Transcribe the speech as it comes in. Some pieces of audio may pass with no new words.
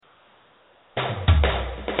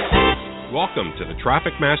Welcome to the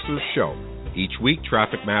Traffic Masters Show. Each week,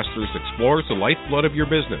 Traffic Masters explores the lifeblood of your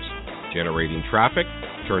business, generating traffic,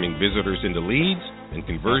 turning visitors into leads, and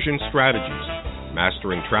conversion strategies.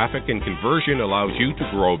 Mastering traffic and conversion allows you to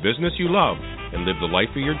grow a business you love and live the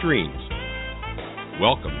life of your dreams.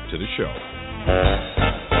 Welcome to the show.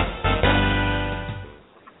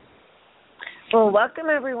 Well, welcome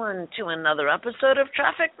everyone to another episode of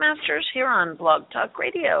Traffic Masters here on Blog Talk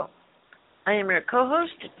Radio. I am your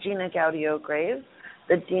co-host, Gina Gaudio-Graves,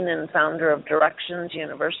 the Dean and founder of Directions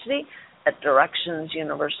University at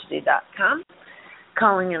directionsuniversity.com,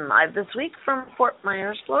 calling in live this week from Fort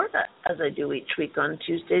Myers, Florida, as I do each week on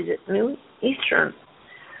Tuesdays at noon Eastern.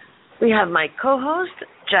 We have my co-host,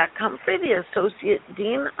 Jack Humphrey, the Associate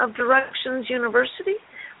Dean of Directions University.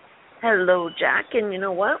 Hello, Jack, and you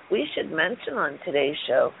know what? We should mention on today's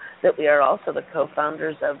show that we are also the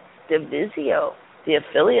co-founders of Divisio, the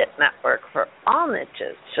affiliate network for all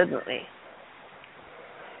niches, shouldn't we?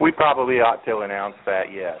 We probably ought to announce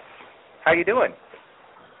that, yes. How you doing?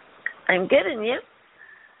 I'm good, and you?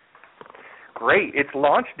 Great. It's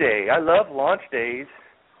launch day. I love launch days.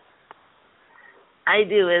 I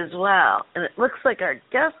do as well. And it looks like our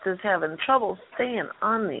guest is having trouble staying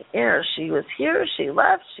on the air. She was here, she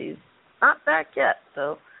left, she's not back yet.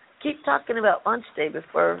 So keep talking about launch day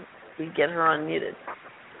before we get her unmuted.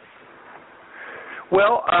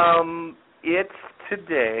 Well, it's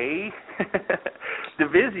today,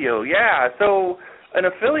 Divisio, yeah. So an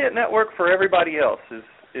affiliate network for everybody else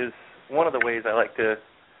is one of the ways I like to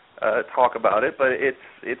talk about it, but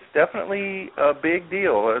it's definitely a big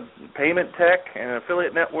deal. Payment tech and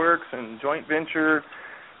affiliate networks and joint venture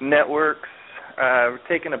networks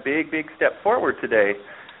taking a big step forward today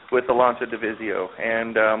with the launch of Divisio.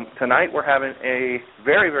 And tonight we're having a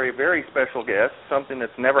very special guest, something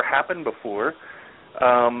that's never happened before.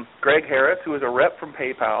 Greg Harris, who is a rep from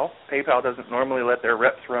PayPal. PayPal doesn't normally let their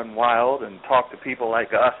reps run wild and talk to people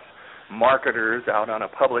like us, marketers, out on a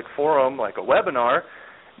public forum like a webinar.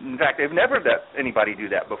 In fact, they've never let anybody do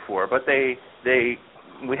that before. But we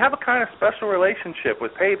have a kind of special relationship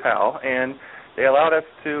with PayPal, and they allowed us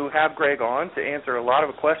to have Greg on to answer a lot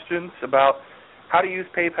of questions about how to use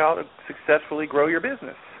PayPal to successfully grow your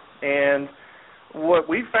business. And what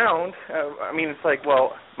we found, it's like,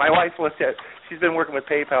 well, my wife she's been working with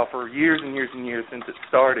PayPal for years and years and years since it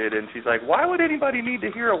started, and she's like, why would anybody need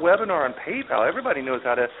to hear a webinar on PayPal? Everybody knows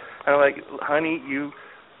how to. I'm like, honey, you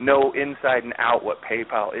know inside and out what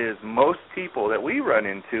PayPal is. Most people that we run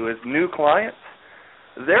into as new clients,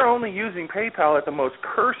 they're only using PayPal at the most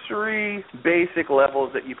cursory, basic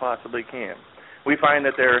levels that you possibly can. We find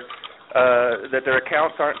that their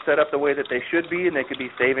accounts aren't set up the way that they should be, and they could be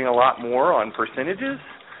saving a lot more on percentages.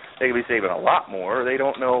 They could be saving a lot more. They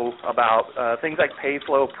don't know about things like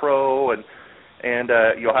PayFlow Pro, and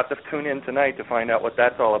you'll have to tune in tonight to find out what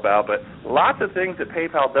that's all about. But lots of things that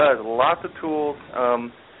PayPal does, lots of tools,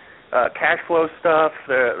 cash flow stuff,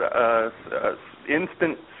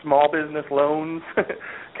 instant small business loans,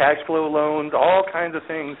 cash flow loans, all kinds of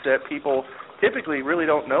things that people typically really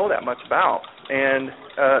don't know that much about. And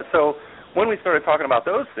so when we started talking about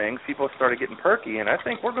those things, people started getting perky, and I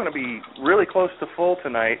think we're going to be really close to full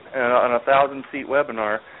tonight on a 1,000-seat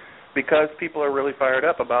webinar because people are really fired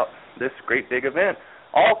up about this great big event,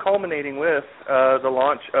 all culminating with the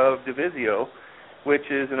launch of Divisio, which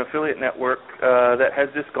is an affiliate network that has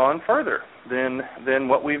just gone further than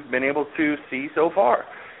what we've been able to see so far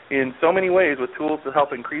in so many ways, with tools to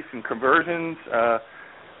help increase in conversions,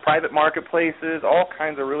 private marketplaces, all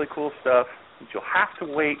kinds of really cool stuff. But you'll have to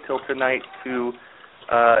wait till tonight to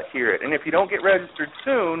hear it. And if you don't get registered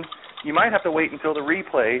soon, you might have to wait until the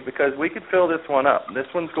replay because we could fill this one up.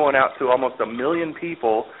 This one's going out to almost 1 million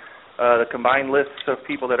people, the combined lists of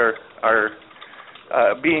people that are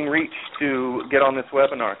being reached to get on this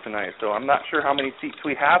webinar tonight. So I'm not sure how many seats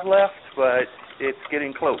we have left, but it's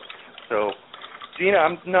getting close. So, Gina,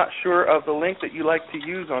 I'm not sure of the link that you like to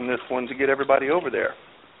use on this one to get everybody over there.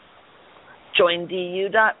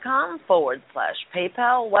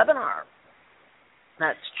 joindu.com/PayPal webinar.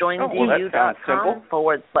 That's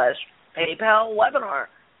joindu.com/PayPal webinar.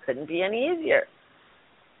 Couldn't be any easier.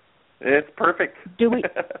 It's perfect. Do we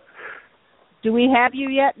have you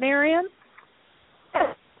yet, Marian?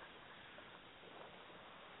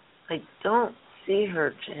 I don't see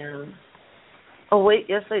her, Jan. Oh, wait,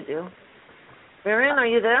 yes, I do. Marian, are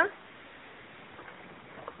you there?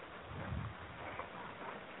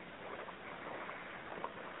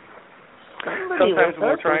 Sometimes when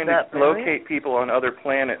we're trying to locate people on other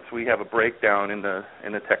planets, we have a breakdown in the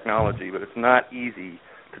technology, but it's not easy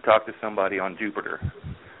to talk to somebody on Jupiter.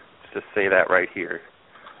 Let's just say that right here.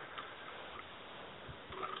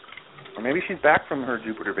 Or maybe she's back from her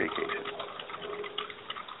Jupiter vacation.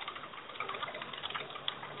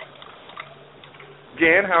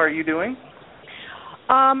 Jan, how are you doing?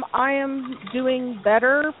 I am doing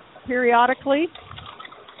better periodically.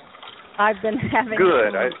 I've been having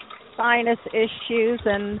some sinus issues,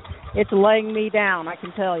 and it's laying me down, I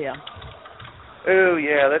can tell you. Oh,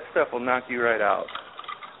 yeah, that stuff will knock you right out.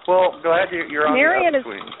 Well, glad you're on Marian the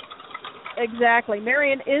upswing. Exactly.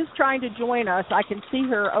 Marian is trying to join us. I can see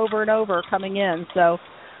her over and over coming in, so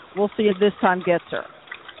we'll see if this time gets her.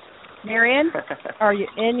 Marian, are you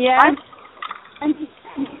in yet?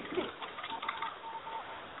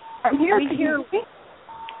 I'm here.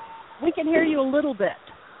 We can hear you a little bit.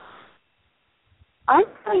 I'm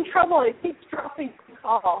having trouble. It keeps dropping the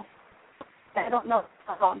call. I don't know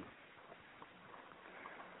how long.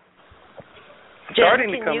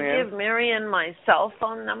 Starting Jen, to come in. Can you give Marian my cell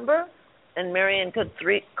phone number? And Marian could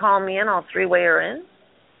call me in. I'll three-way her in.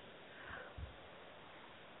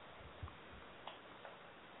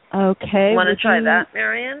 Okay. Want to try that,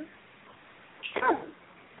 Marian? Sure.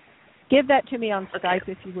 Give that to me on Skype,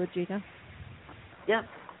 if you would, Gina. Yep,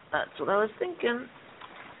 that's what I was thinking.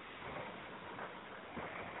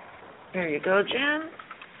 There you go, Jan.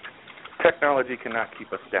 Technology cannot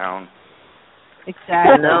keep us down.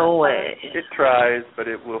 Exactly. No way. It tries, but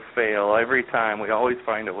it will fail every time. We always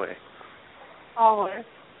find a way. Always.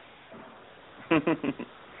 So,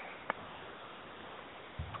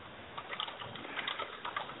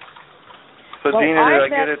 well, Gina, I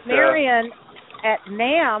did I get it? met Marian at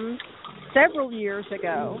NAMM several years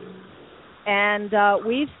ago, and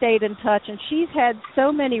we've stayed in touch, and she's had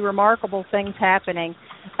so many remarkable things happening.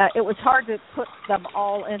 It was hard to put them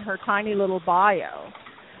all in her tiny little bio,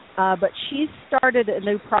 but she's started a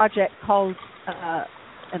new project called,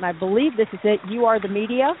 and I believe this is it, You Are the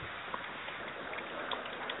Media.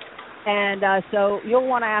 And so you'll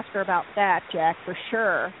want to ask her about that, Jack, for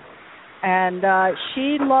sure. And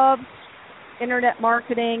she loves Internet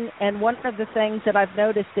marketing, and one of the things that I've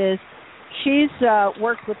noticed is she's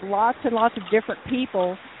worked with lots and lots of different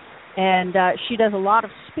people, and she does a lot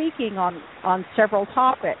of speaking on several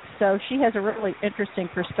topics. So she has a really interesting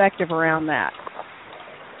perspective around that.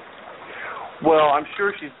 Well, I'm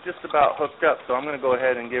sure she's just about hooked up, so I'm going to go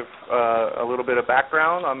ahead and give a little bit of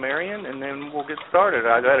background on Marian, and then we'll get started.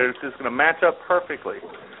 It's just going to match up perfectly.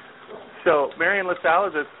 So Marian LaSalle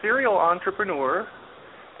is a serial entrepreneur,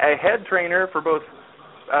 a head trainer for both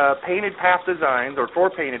Painted Path Designs, or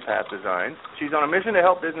for Painted Path Designs. She's on a mission to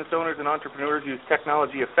help business owners and entrepreneurs use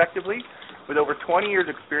technology effectively. With over 20 years'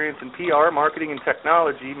 experience in PR, marketing, and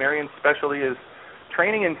technology, Marian's specialty is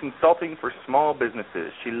training and consulting for small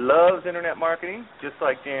businesses. She loves Internet marketing, just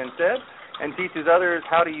like Jan said, and teaches others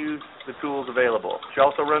how to use the tools available. She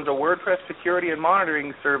also runs a WordPress security and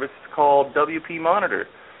monitoring service called WP Monitor,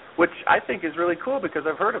 which I think is really cool because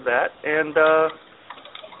I've heard of that. And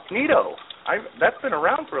neato. That's been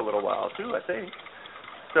around for a little while, too, I think.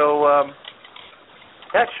 So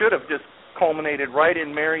that should have just culminated right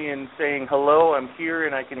in Marian saying, hello, I'm here,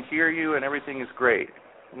 and I can hear you, and everything is great.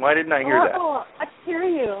 Why didn't I hear that? Oh, I can hear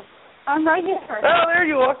you. I'm right here. Oh, there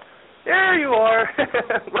you are. There you are.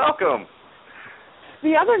 Welcome.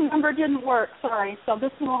 The other number didn't work, sorry, so this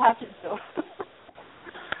one will have to do.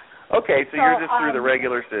 Okay, so you're just through the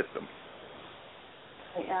regular system.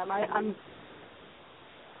 I am. I'm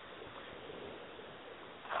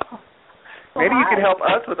Maybe you can help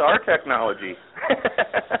us with our technology.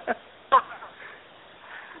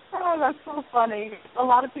 Oh, that's so funny. A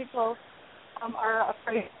lot of people are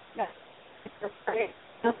afraid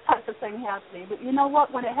this type of thing happening. But you know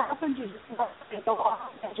what? When it happens, you just have to go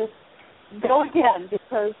on and just go again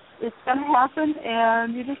because it's going to happen,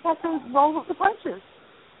 and you just have to roll with the punches.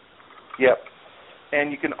 Yep.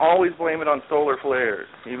 And you can always blame it on solar flares.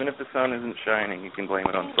 Even if the sun isn't shining, you can blame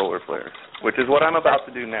it on solar flares, which is what I'm about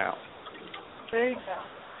to do now. There you go.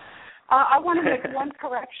 I want to make one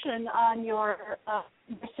correction on your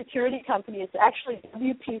security company. It's actually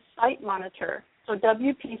WP Site Monitor. So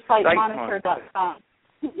WPSiteMonitor.com.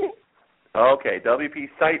 Okay,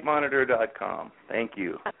 WPSiteMonitor.com. Thank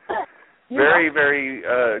you. Very, very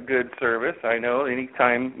good service. I know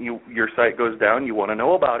anytime your site goes down, you want to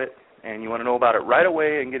know about it, and you want to know about it right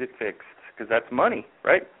away and get it fixed because that's money,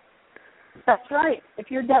 right? That's right. If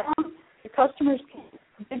you're down, your customers can't.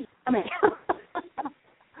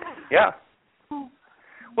 Yeah.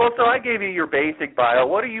 Well, so I gave you your basic bio.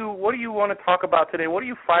 What do you want to talk about today? What are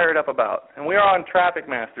you fired up about? And we are on Traffic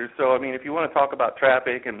Masters, so I mean, if you want to talk about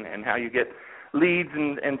traffic and how you get leads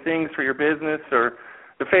and things for your business, or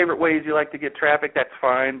the favorite ways you like to get traffic, that's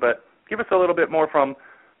fine. But give us a little bit more from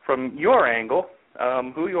your angle,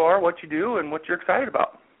 who you are, what you do, and what you're excited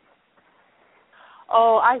about.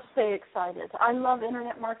 Oh, I stay excited. I love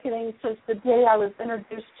internet marketing since the day I was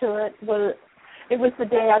introduced to it. It was the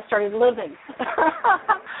day I started living.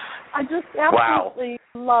 I just absolutely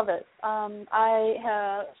love it.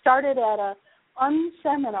 I started at a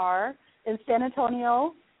seminar in San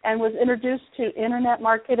Antonio and was introduced to internet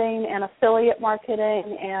marketing and affiliate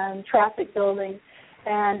marketing and traffic building.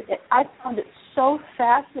 And I found it so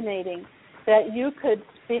fascinating that you could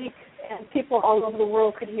speak and people all over the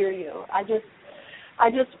world could hear you. I just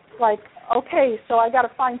like, okay, so I got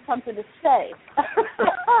to find something to say.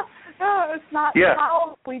 It's not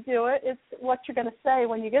how we do it; it's what you're going to say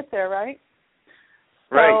when you get there, right?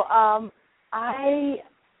 Right. So I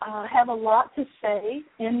have a lot to say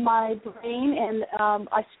in my brain, and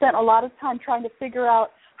I spent a lot of time trying to figure out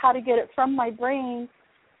how to get it from my brain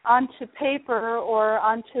onto paper or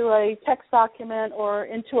onto a text document or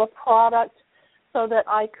into a product so that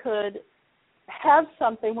I could have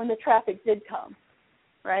something when the traffic did come,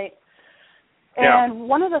 right? Yeah. And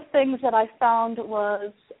one of the things that I found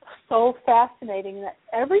was so fascinating that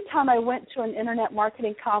every time I went to an internet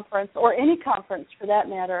marketing conference, or any conference for that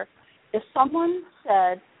matter, if someone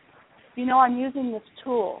said, you know, I'm using this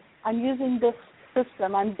tool, I'm using this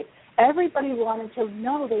system, everybody wanted to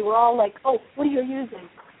know. They were all like, oh, what are you using?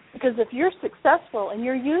 Because if you're successful and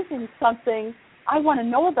you're using something, I want to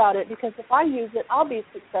know about it, because if I use it, I'll be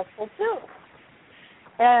successful too.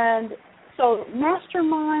 And so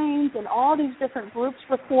masterminds and all these different groups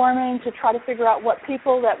were forming to try to figure out what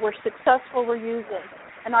people that were successful were using.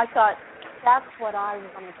 And I thought, that's what I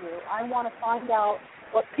want to do. I want to find out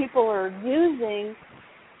what people are using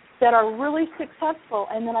that are really successful,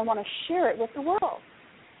 and then I want to share it with the world.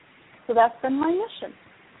 So that's been my mission.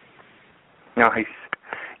 Nice.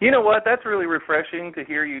 You know what? That's really refreshing to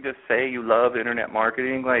hear you just say you love internet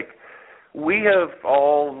marketing. Like, we have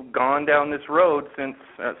all gone down this road since,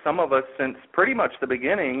 some of us since pretty much the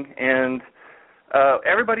beginning, and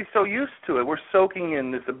everybody's so used to it. We're soaking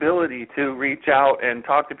in this ability to reach out and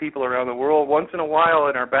talk to people around the world. Once in a while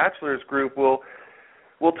in our bachelor's group,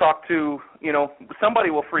 we'll talk to, you know, somebody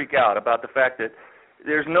will freak out about the fact that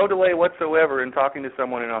there's no delay whatsoever in talking to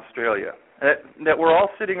someone in Australia, that we're all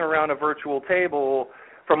sitting around a virtual table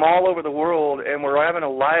from all over the world, and we're having a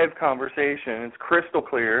live conversation. It's crystal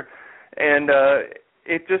clear. And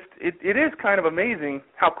it is kind of amazing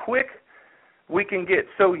how quick we can get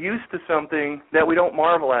so used to something that we don't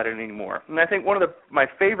marvel at it anymore. And I think one of my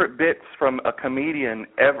favorite bits from a comedian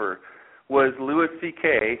ever was Louis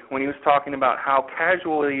C.K. when he was talking about how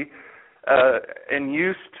casually and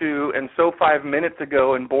used to and so 5 minutes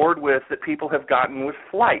ago and bored with that people have gotten with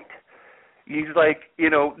flight. He's like, you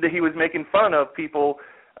know, that he was making fun of people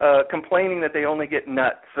complaining that they only get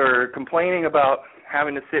nuts, or complaining about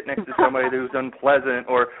having to sit next to somebody who's unpleasant,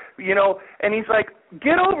 or, you know, and he's like,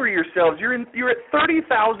 get over yourselves. You're at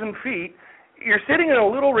 30,000 feet. You're sitting in a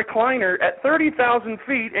little recliner at 30,000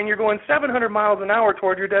 feet, and you're going 700 miles an hour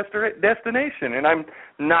toward your destination. And I'm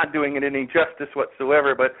not doing it any justice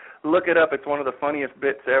whatsoever, but look it up. It's one of the funniest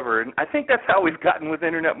bits ever. And I think that's how we've gotten with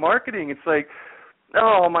internet marketing. It's like,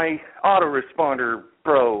 oh, my autoresponder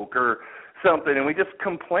broke or something, and we just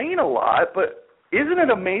complain a lot, but isn't it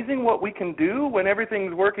amazing what we can do when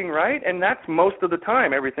everything's working right? And that's most of the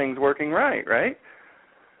time everything's working right, right?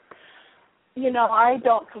 You know, I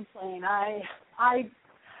don't complain. I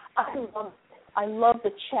love the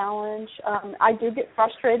challenge. I do get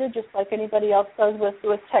frustrated, just like anybody else does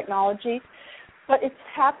with technology, but it's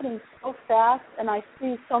happening so fast, and I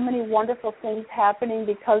see so many wonderful things happening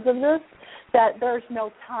because of this that there's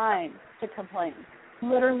no time to complain.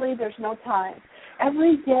 Literally, there's no time.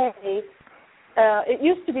 Every day, it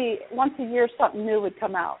used to be once a year something new would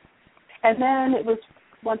come out, and then it was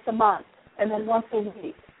once a month, and then once a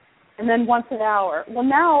week, and then once an hour. Well,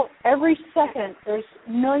 now every second there's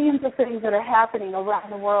millions of things that are happening around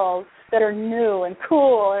the world that are new and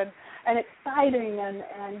cool and exciting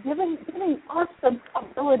and giving us the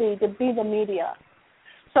ability to be the media.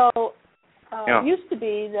 So it used to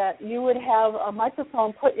be that you would have a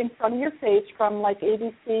microphone put in front of your face from like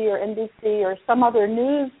ABC or NBC or some other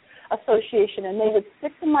news association, and they would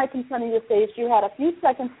stick the mic in front of your face. You had a few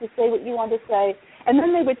seconds to say what you wanted to say, and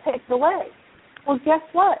then they would take it away. Well, guess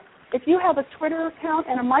what? If you have a Twitter account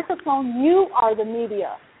and a microphone, you are the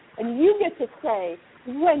media, and you get to say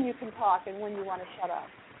when you can talk and when you want to shut up.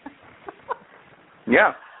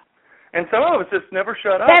 Yeah. And some of us just never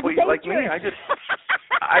shut up. Like me, I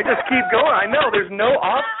just keep going. I know there's no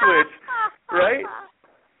off switch, right?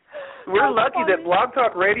 We're lucky that Blog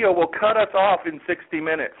Talk Radio will cut us off in 60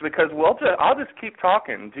 minutes because I'll just keep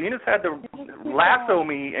talking. Gina's had to lasso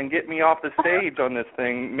me and get me off the stage on this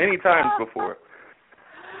thing many times before.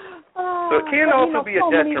 So it can also be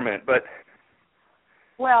a detriment, but...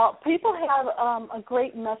 Well, people have a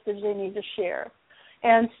great message they need to share.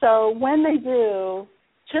 And so when they do,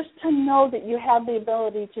 just to know that you have the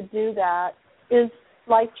ability to do that is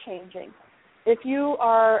life-changing. If you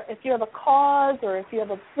have a cause, or if you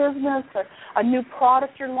have a business or a new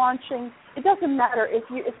product you're launching, it doesn't matter. If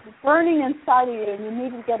it's burning inside of you and you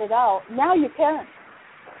need to get it out, now you can.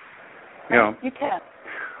 Yeah. You can.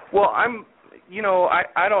 Well,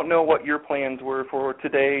 I don't know what your plans were for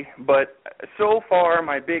today, but so far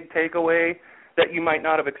my big takeaway that you might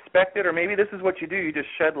not have expected, or maybe this is what you do, you just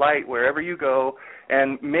shed light wherever you go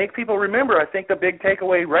and make people remember. I think the big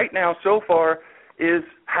takeaway right now so far is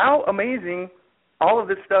how amazing all of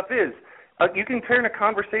this stuff is. You can turn a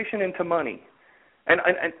conversation into money. And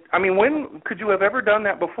I mean, when could you have ever done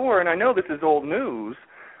that before? And I know this is old news,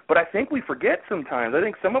 but I think we forget sometimes. I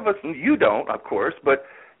think some of us, you don't, of course, but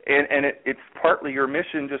it's partly your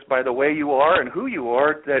mission just by the way you are and who you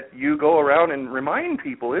are, that you go around and remind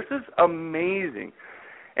people this is amazing.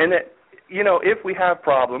 And that, if we have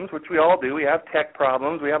problems, which we all do, we have tech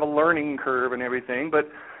problems, we have a learning curve and everything, but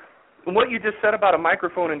what you just said about a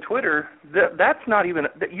microphone and Twitter, that's not even,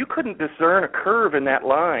 you couldn't discern a curve in that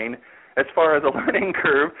line as far as a learning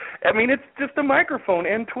curve. I mean, it's just a microphone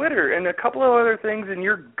and Twitter and a couple of other things, and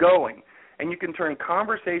you're going. And you can turn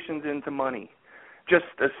conversations into money. Just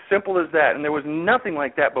as simple as that. And there was nothing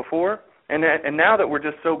like that before. And now that we're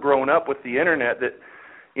just so grown up with the Internet that,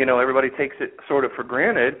 everybody takes it sort of for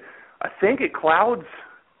granted, I think it clouds,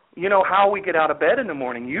 how we get out of bed in the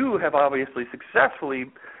morning. You have obviously successfully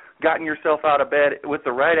gotten yourself out of bed with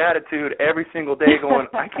the right attitude every single day going,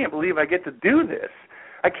 I can't believe I get to do this.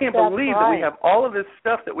 I can't believe that we have all of this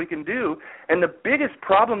stuff that we can do. And the biggest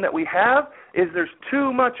problem that we have is there's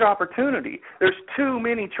too much opportunity. There's too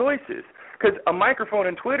many choices. Because a microphone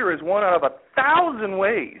and Twitter is one out of 1,000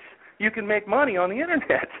 ways you can make money on the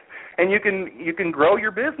Internet. And you can grow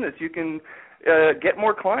your business. You can get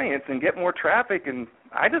more clients and get more traffic. And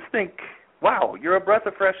I just think, wow, you're a breath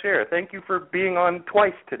of fresh air. Thank you for being on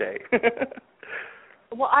twice today.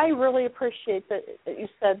 Well, I really appreciate that you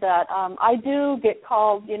said that. I do get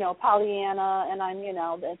called, Pollyanna, and I'm,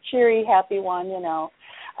 the cheery, happy one,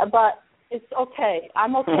 but it's okay.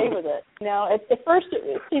 I'm okay with it. At first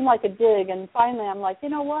it seemed like a dig, and finally I'm like, you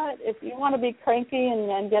know what? If you want to be cranky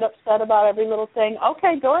and get upset about every little thing,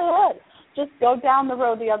 okay, go ahead. Just go down the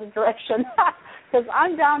road the other direction, because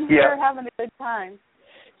I'm down here having a good time.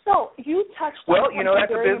 So you touched on something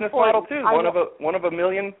that's a business model too. One of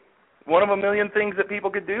a million things that people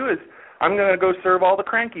could do is I'm going to go serve all the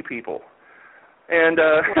cranky people. And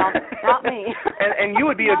well, not me. and you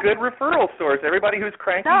would be a good referral source. Everybody who's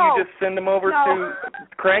cranky, you just send them over to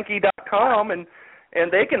cranky.com and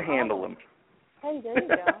they can handle them. Hey, there you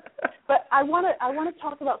go. But I want to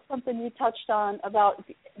talk about something you touched on about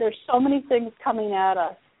there's so many things coming at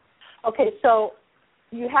us. Okay, so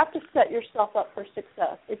you have to set yourself up for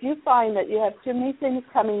success. If you find that you have too many things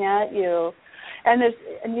coming at you,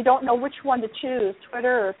 and you don't know which one to choose,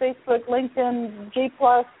 Twitter or Facebook, LinkedIn, G+,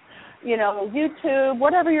 YouTube,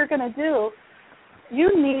 whatever you're going to do, you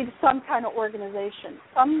need some kind of organization,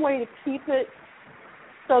 some way to keep it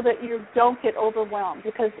so that you don't get overwhelmed,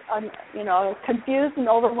 because a confused and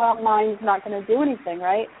overwhelmed mind is not going to do anything,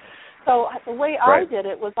 right? So the way I did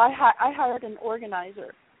it was I hired an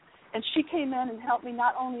organizer. And she came in and helped me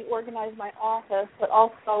not only organize my office, but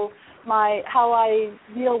also how I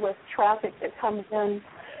deal with traffic that comes in,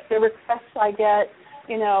 the requests I get,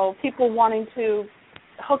 people wanting to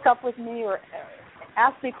hook up with me or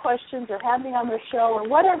ask me questions or have me on their show or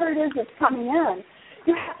whatever it is that's coming in.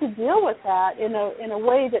 You have to deal with that in a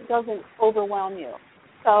way that doesn't overwhelm you.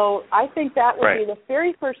 So I think that would be the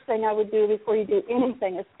very first thing I would do before you do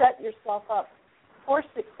anything, is set yourself up for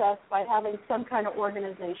success by having some kind of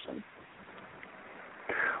organization.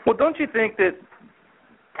 Well, don't you think that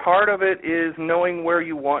part of it is knowing where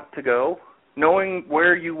you want to go? Knowing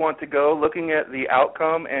where you want to go, looking at the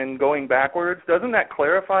outcome and going backwards, doesn't that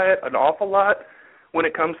clarify it an awful lot when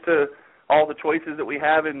it comes to all the choices that we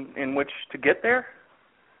have in which to get there?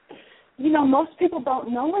 Most people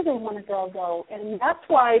don't know where they want to go, and that's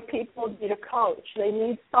why people need a coach. They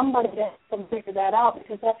need somebody to help them figure that out,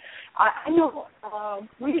 because I know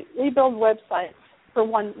we build websites. For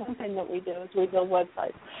one thing that we do is we build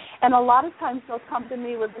websites. And a lot of times they'll come to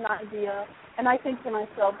me with an idea, and I think to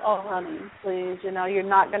myself, oh, honey, please, you're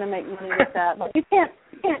not going to make money with that. But you can't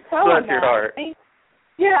tell them that. Bless your heart. Right?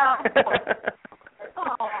 Yeah.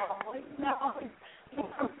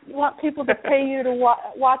 You want people to pay you to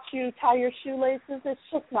watch you tie your shoelaces? It's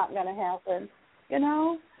just not going to happen,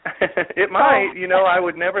 It might. I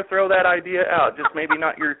would never throw that idea out. Just maybe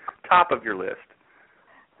not your top of your list.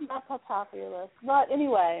 Not the top of your list. But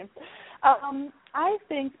anyway, I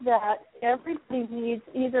think that everybody needs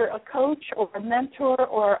either a coach or a mentor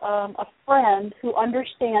or a friend who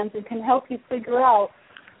understands and can help you figure out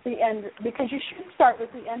the end, because you should start with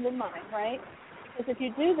the end in mind, right? Because if you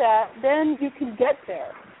do that, then you can get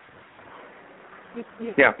there.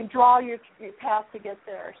 You can draw your path to get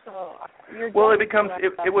there. So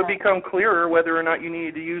it would become clearer whether or not you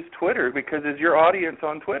needed to use Twitter, because is your audience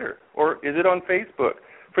on Twitter or is it on Facebook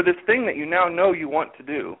for this thing that you now know you want to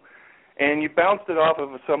do, and you bounced it off of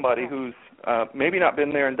somebody who's maybe not been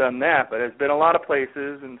there and done that, but has been a lot of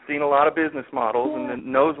places and seen a lot of business models and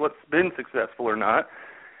then knows what's been successful or not.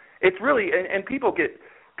 It's really, and people get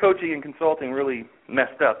coaching and consulting really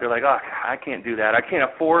messed up. They're like, I can't do that. I can't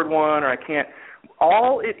afford one, or I can't.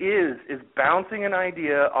 All it is bouncing an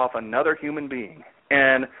idea off another human being.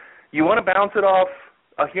 And you want to bounce it off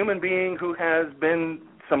a human being who has been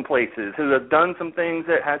some places, who has done some things,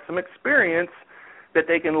 that has some experience that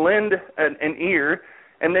they can lend an ear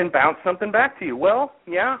and then bounce something back to you. Well,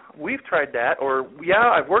 yeah, we've tried that, or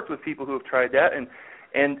yeah, I've worked with people who have tried that,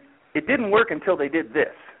 and it didn't work until they did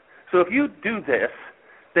this. So if you do this,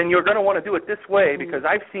 then you're going to want to do it this way because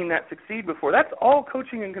I've seen that succeed before. That's all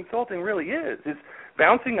coaching and consulting really is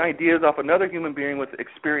bouncing ideas off another human being with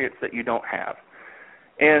experience that you don't have.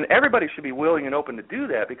 And everybody should be willing and open to do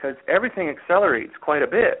that, because everything accelerates quite a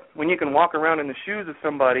bit. When you can walk around in the shoes of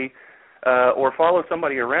somebody or follow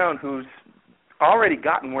somebody around who's already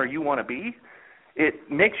gotten where you want to be, it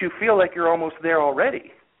makes you feel like you're almost there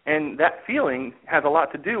already. And that feeling has a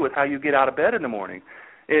lot to do with how you get out of bed in the morning.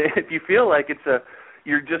 If you feel like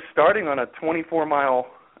you're just starting on a 24-mile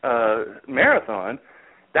marathon,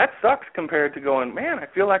 that sucks compared to going, man, I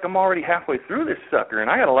feel like I'm already halfway through this sucker, and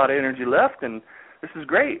I got a lot of energy left, and this is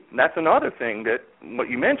great. And that's another thing that what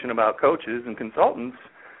you mentioned about coaches and consultants,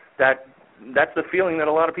 that's the feeling that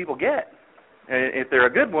a lot of people get. And if they're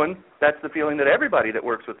a good one, that's the feeling that everybody that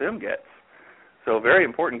works with them gets. So very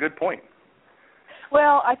important, good point.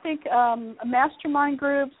 Well, I think mastermind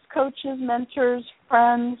groups, coaches, mentors,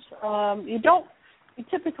 friends, you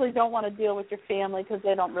typically don't want to deal with your family because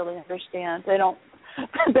they don't really understand. They don't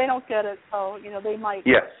get it. So they might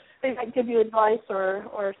give you advice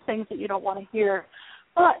or things that you don't want to hear.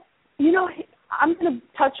 But I'm going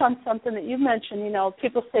to touch on something that you mentioned.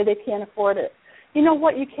 People say they can't afford it. You know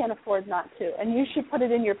what? You can't afford not to, and you should put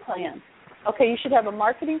it in your plan. Okay, you should have a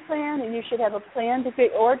marketing plan, and you should have a plan to get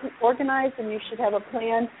organized, and you should have a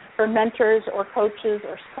plan for mentors or coaches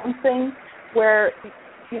or something where,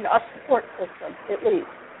 a support system at least,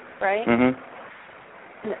 right?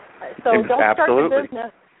 Mm-hmm. So don't start a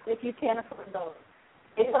business if you can't afford those.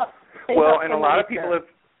 And a lot of people have,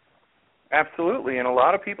 absolutely, and a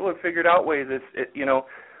lot of people have figured out ways.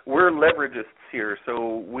 We're leveragists here,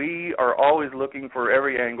 so we are always looking for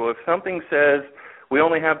every angle. If something says we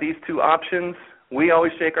only have these two options, we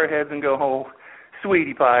always shake our heads and go, oh,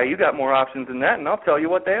 sweetie pie, you got more options than that, and I'll tell you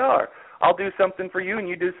what they are. I'll do something for you and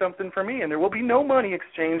you do something for me, and there will be no money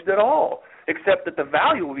exchanged at all, except that the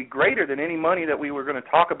value will be greater than any money that we were going to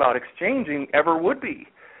talk about exchanging ever would be.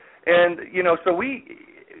 And, so we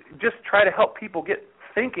just try to help people get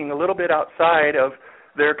thinking a little bit outside of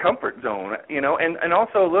their comfort zone, and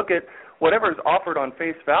also look at whatever is offered on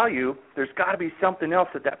face value. There's got to be something else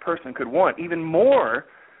that person could want, even more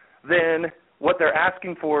than what they're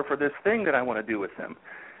asking for this thing that I want to do with them.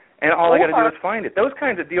 And all I got to do is find it. Those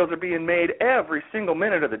kinds of deals are being made every single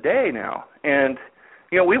minute of the day now. And,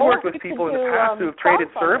 we've worked with people in the past who have traded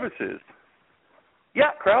services.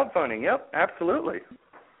 Yeah, crowdfunding. Yep, absolutely.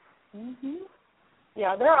 Mm-hmm.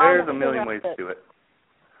 Yeah, there's a million ways to do it.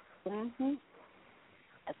 Mm-hmm.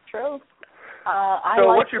 That's true.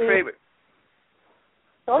 So what's your favorite?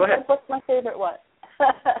 Go ahead. What's my favorite what?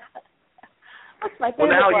 What's my favorite? Well,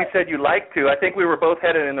 now you said you like to. I think we were both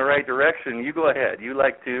headed in the right direction. You go ahead. You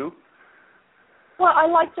like to? Well, I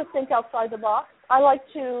like to think outside the box. I like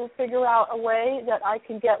to figure out a way that I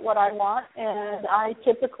can get what I want, and I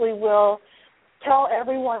typically will tell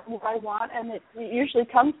everyone what I want, and it usually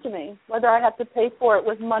comes to me, whether I have to pay for it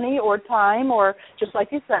with money or time or, just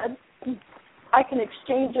like you said, I can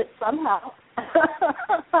exchange it somehow.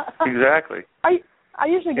 Exactly. I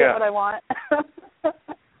usually get what I want.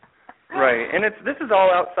 Right, and this is all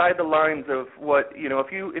outside the lines of what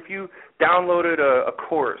if you downloaded a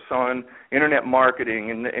course on internet marketing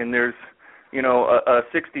and there's a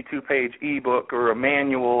 62-page ebook or a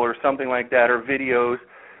manual or something like that, or videos,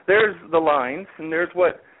 there's the lines and there's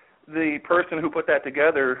what the person who put that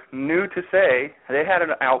together knew to say. They had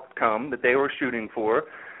an outcome that they were shooting for.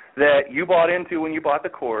 that you bought into when you bought the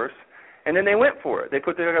course, and then they went for it. They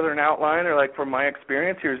put together an outline. They're like, from my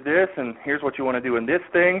experience, here's this, and here's what you want to do in this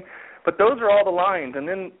thing. But those are all the lines. And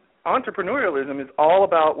then entrepreneurialism is all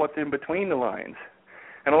about what's in between the lines.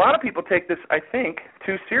 And a lot of people take this, I think,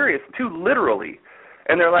 too serious, too literally.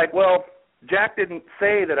 And they're like, well, Jack didn't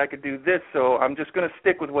say that I could do this, so I'm just going to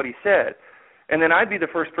stick with what he said. And then I'd be the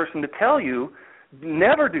first person to tell you,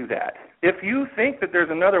 never do that. If you think that there's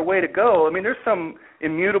another way to go, I mean, there's some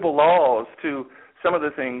immutable laws to some of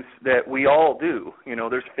the things that we all do. You know,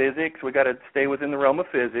 there's physics. We got to stay within the realm of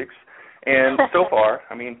physics. And so far,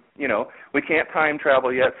 I mean, you know, we can't time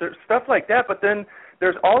travel yet. So stuff like that. But then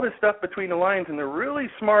there's all this stuff between the lines, and the really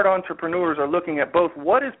smart entrepreneurs are looking at both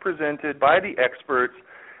what is presented by the experts,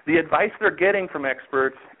 the advice they're getting from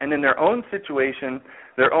experts, and then their own situation,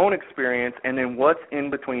 their own experience, and then what's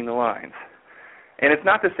in between the lines. And it's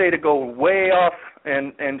not to say to go way off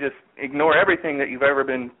and just ignore everything that you've ever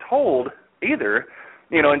been told either,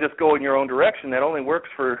 you know, and just go in your own direction. That only works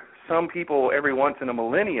for some people every once in a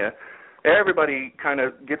millennia. Everybody kind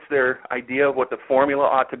of gets their idea of what the formula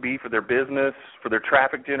ought to be for their business, for their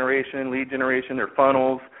traffic generation, lead generation, their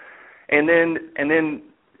funnels. And then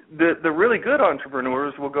the really good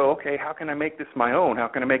entrepreneurs will go, okay, how can I make this my own? How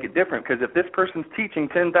can I make it different? Because if this person's teaching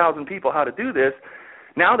 10,000 people how to do this,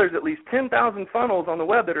 now there's at least 10,000 funnels on the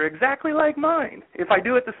web that are exactly like mine if I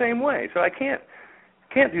do it the same way. So I can't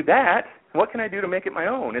do that. What can I do to make it my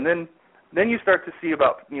own? And then you start to see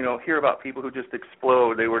about, you know, hear about people who just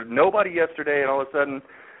explode. They were nobody yesterday, and all of a sudden,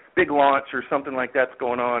 big launch or something like that's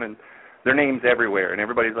going on, and their name's everywhere, and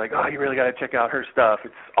everybody's like, oh, you really got to check out her stuff.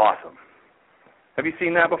 It's awesome. Have you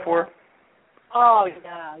seen that before? Oh,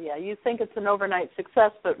 yeah. You think it's an overnight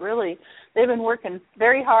success, but really they've been working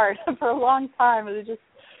very hard for a long time. It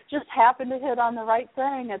just happened to hit on the right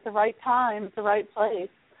thing at the right time, at the right place.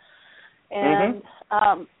 And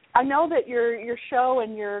I know that your show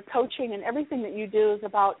and your coaching and everything that you do is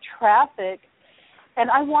about traffic. And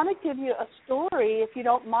I want to give you a story, if you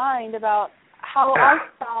don't mind, about how I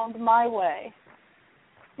found my way.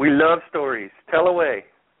 We love stories. Tell away.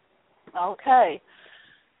 Okay.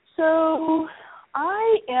 So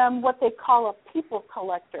I am what they call a people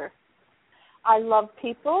collector. I love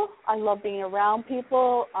people. I love being around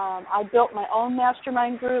people. I built my own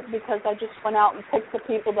mastermind group because I just went out and picked the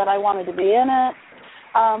people that I wanted to be in it.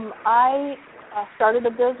 I started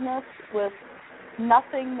a business with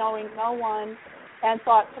nothing, knowing no one, and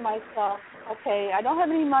thought to myself, okay, I don't have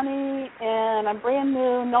any money, and I'm brand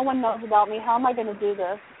new. No one knows about me. How am I going to do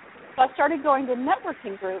this? So I started going to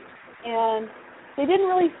networking groups, and they didn't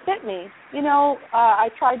really fit me. You know, I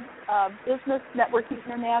tried Business Networking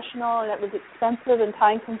International, and it was expensive and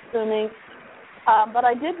time-consuming. But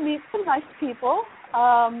I did meet some nice people,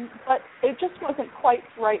 but it just wasn't quite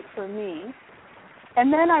right for me. And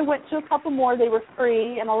then I went to a couple more. They were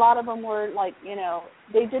free, and a lot of them were like, you know,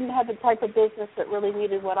 they didn't have the type of business that really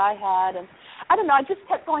needed what I had. And I don't know, I just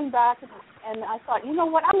kept going back, and I thought, you know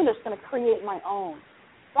what, I'm just going to create my own.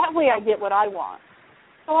 That way I get what I want.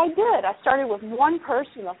 So I did. I started with one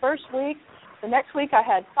person the first week. The next week I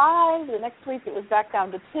had 5. The next week it was back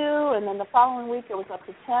down to 2. And then the following week it was up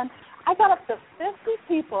to 10. I got up to 50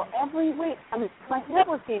 people every week. I mean, my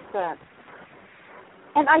networking event.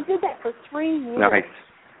 And I did that for 3 years. Nice.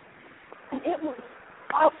 And it was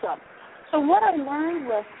awesome. So what I learned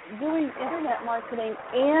was doing internet marketing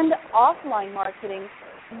and offline marketing,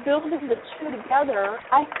 building the two together,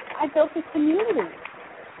 I built a community.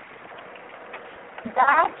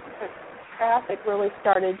 That's when traffic really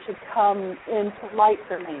started to come into light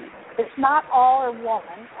for me. It's not all or one,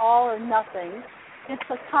 all or nothing. It's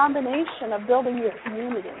a combination of building your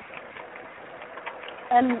community.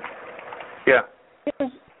 And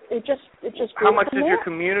it just how much does your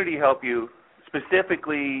community help you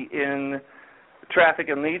specifically in traffic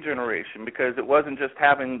and lead generation? Because it wasn't just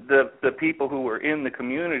having the people who were in the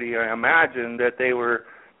community. I imagine that they were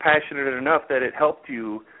passionate enough that it helped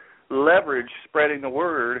you leverage spreading the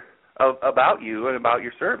word about you and about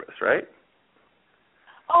your service, right?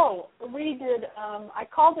 Oh, we did. I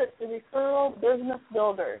called it the Referral Business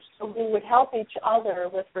Builders. So we would help each other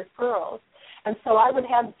with referrals. And so I would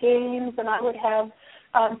have games, and I would have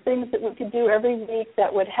things that we could do every week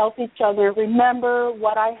that would help each other remember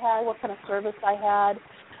what I had, what kind of service I had.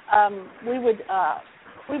 We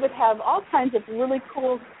would have all kinds of really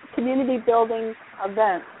cool community building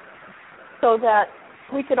events so that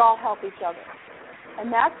we could all help each other.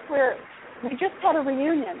 And that's where we just had a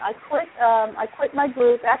reunion. I quit my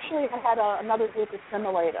group. Actually, I had another group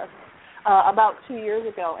assimilate us about 2 years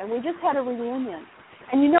ago, and we just had a reunion.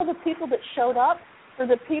 And you know the people that showed up were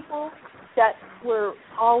the people that were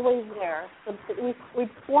always there. We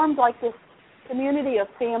formed like this community of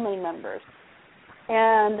family members,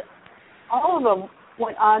 and all of them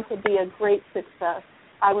went on to be a great success.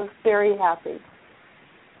 I was very happy.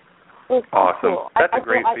 It was awesome. Cool. That's a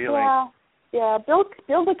great feeling. Yeah.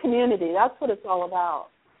 Build a community. That's what it's all about.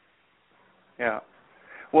 Yeah.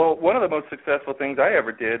 Well, one of the most successful things I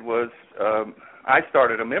ever did was I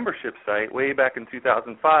started a membership site way back in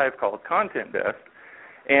 2005 called Content Desk,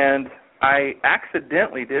 and I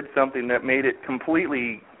accidentally did something that made it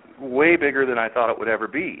completely way bigger than I thought it would ever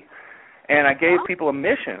be. And I gave people a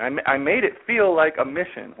mission. I made it feel like a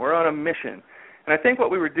mission. We're on a mission. And I think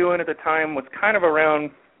what we were doing at the time was kind of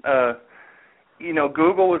around,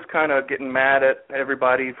 Google was kind of getting mad at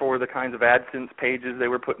everybody for the kinds of AdSense pages they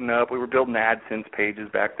were putting up. We were building AdSense pages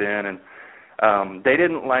back then, and they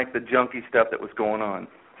didn't like the junky stuff that was going on.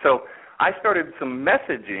 So I started some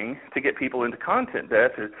messaging to get people into Content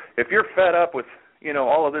Desk. If you're fed up with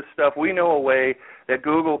all of this stuff, we know a way that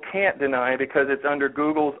Google can't deny because it's under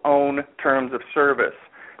Google's own terms of service.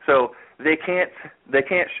 So they can't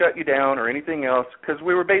shut you down or anything else, because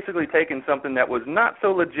we were basically taking something that was not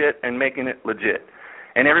so legit and making it legit.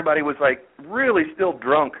 And everybody was like really still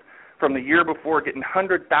drunk from the year before getting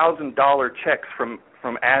 $100,000 checks from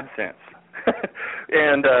AdSense.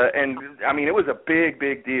 and I mean, it was a big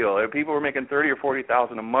deal. People were making $30,000 or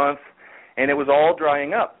 $40,000 a month. And it was all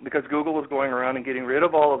drying up because Google was going around and getting rid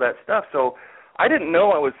of all of that stuff. So I didn't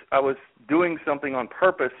know I was doing something on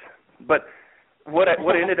purpose. But what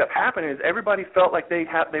ended up happening is everybody felt like they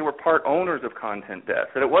were part owners of Content Desk.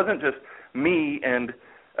 That it wasn't just me and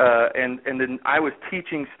then I was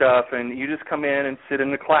teaching stuff, and you just come in and sit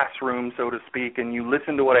in the classroom, so to speak, and you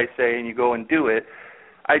listen to what I say and you go and do it.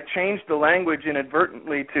 I changed the language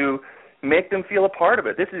inadvertently to make them feel a part of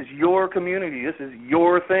it. This is your community. This is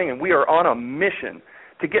your thing, and we are on a mission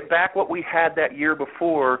to get back what we had that year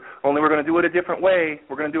before, only we're going to do it a different way.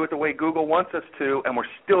 We're going to do it the way Google wants us to, and we're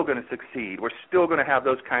still going to succeed. We're still going to have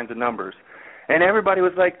those kinds of numbers. And everybody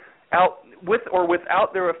was like, out with or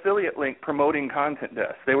without their affiliate link, promoting Content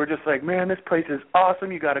Desk. They were just like, man, this place is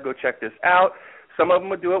awesome. You got to go check this out. Some of them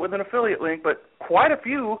would do it with an affiliate link, but quite a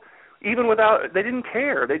few, even without, they didn't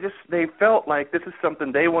care. They felt like this is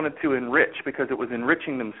something they wanted to enrich because it was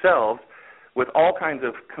enriching themselves with all kinds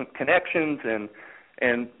of connections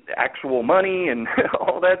and actual money and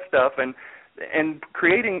all that stuff, and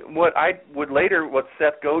creating what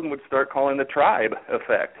Seth Godin would start calling the tribe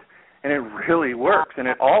effect. And it really works, and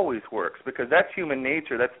it always works, because that's human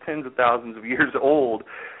nature. That's tens of thousands of years old.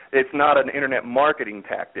 It's not an internet marketing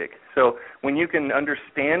tactic. So when you can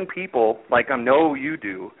understand people, like I know you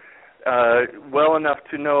do, well enough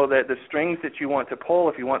to know that the strings that you want to pull,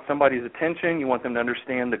 if you want somebody's attention, you want them to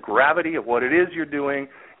understand the gravity of what it is you're doing,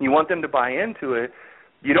 and you want them to buy into it,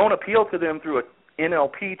 you don't appeal to them through an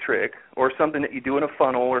NLP trick or something that you do in a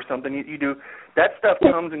funnel or something you do. That stuff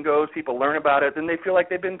comes and goes. People learn about it, then they feel like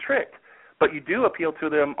they've been tricked. But you do appeal to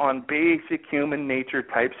them on basic human nature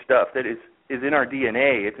type stuff that is in our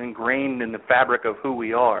DNA. It's ingrained in the fabric of who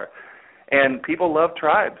we are. And people love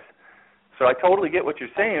tribes. So I totally get what you're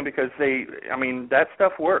saying, because that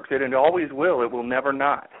stuff works. It always will. It will never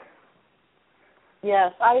not.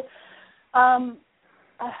 Yes,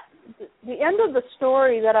 the end of the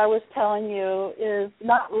story that I was telling you is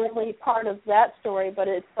not really part of that story, but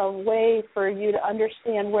it's a way for you to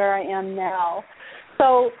understand where I am now.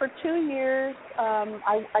 So for 2 years,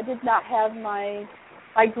 I did not have my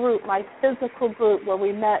group, my physical group, where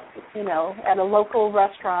we met, at a local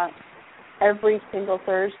restaurant every single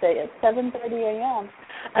Thursday at 7:30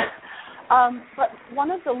 a.m. But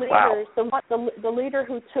one of the leaders, the leader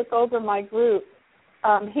who took over my group,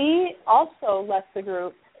 he also left the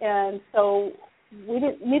group, and so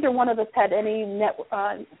neither one of us had any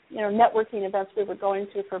networking events we were going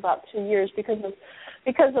to for about 2 years because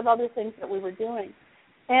of other things that we were doing.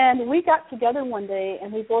 And we got together one day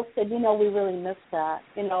and we both said, we really miss that.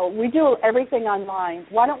 We do everything online.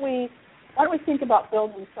 Why don't we think about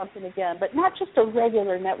building something again, but not just a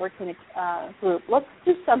regular networking group. Let's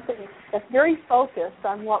do something that's very focused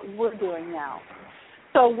on what we're doing now.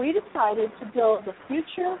 So we decided to build the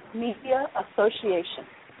Future Media Association.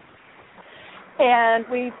 And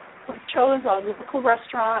we chose a local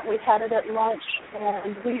restaurant. We had it at lunch,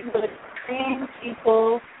 and we would train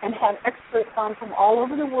people and have experts on from all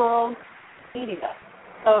over the world, media.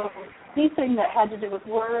 So anything that had to do with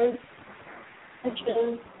words,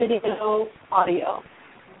 images, video, audio.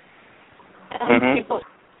 And people,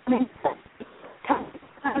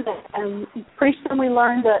 and pretty soon we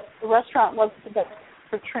learned that the restaurant wasn't the best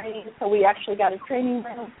for training, so we actually got a training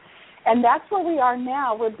room. And that's where we are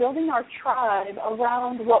now. We're building our tribe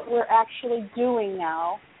around what we're actually doing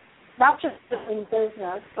now, not just doing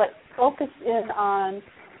business, but focus in on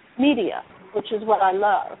media, which is what I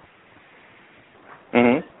love.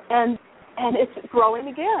 Mm-hmm. And it's growing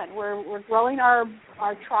again. We're growing our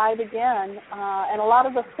tribe again, and a lot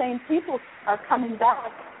of the same people are coming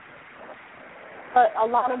back, but a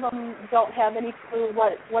lot of them don't have any clue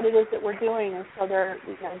what it is that we're doing, and so they're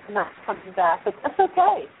not coming back. But that's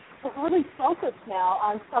okay. We're really focused now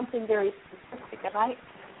on something very specific,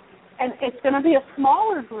 and it's going to be a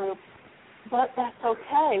smaller group, but that's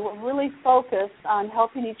okay. We're really focused on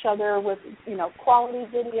helping each other with quality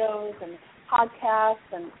videos and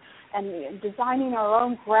podcasts and designing our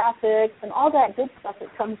own graphics and all that good stuff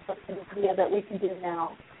that comes with the media that we can do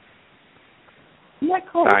now. Isn't that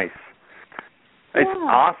cool? Nice. It's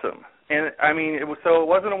awesome. And, I mean, it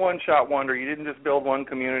wasn't a one-shot wonder. You didn't just build one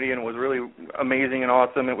community and it was really amazing and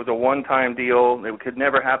awesome. It was a one-time deal. It could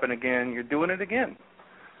never happen again. You're doing it again.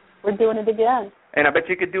 We're doing it again. And I bet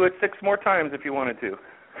you could do it 6 more times if you wanted to.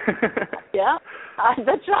 Yeah, I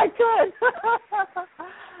bet you I could.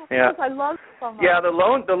 Yeah. I love it so much. Yeah, the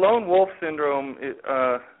lone wolf syndrome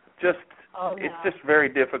it's just very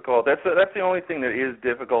difficult. That's the only thing that is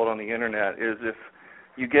difficult on the internet is if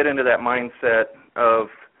you get into that mindset of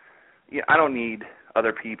I don't need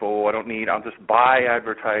other people. I'll just buy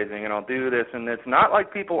advertising and I'll do this. And it's not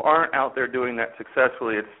like people aren't out there doing that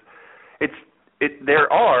successfully. It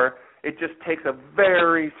just takes a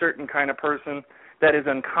very certain kind of person that is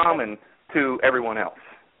uncommon to everyone else.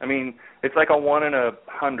 I mean, it's like a 1 in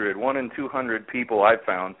 100, 1 in 200 people I've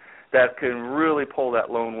found that can really pull that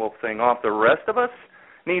lone wolf thing off. The rest of us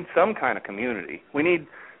need some kind of community. We need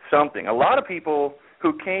something. A lot of people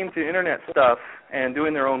who came to internet stuff and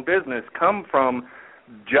doing their own business come from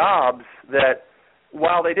jobs that,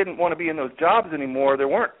 while they didn't want to be in those jobs anymore,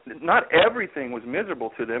 not everything was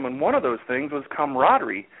miserable to them, and one of those things was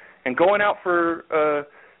camaraderie and going out for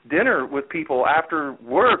dinner with people after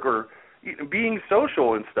work or being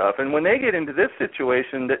social and stuff. And when they get into this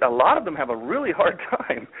situation, that a lot of them have a really hard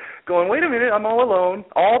time going, wait a minute, I'm all alone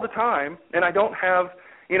all the time, and I don't have,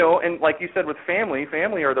 and like you said with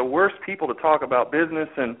family are the worst people to talk about business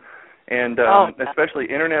and especially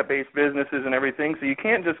internet-based businesses and everything. So you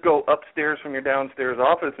can't just go upstairs from your downstairs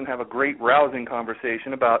office and have a great rousing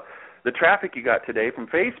conversation about the traffic you got today from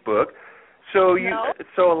Facebook. So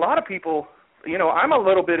so a lot of people, I'm a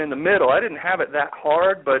little bit in the middle. I didn't have it that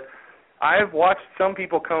hard, but I've watched some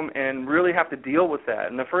people come and really have to deal with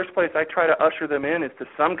that. In the first place, I try to usher them in is to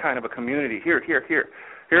some kind of a community. Here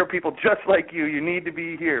are people just like you. You need to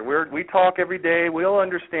be here. We talk every day. We'll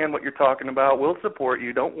understand what you're talking about. We'll support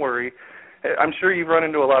you. Don't worry. I'm sure you've run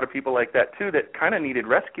into a lot of people like that, too, that kind of needed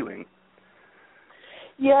rescuing.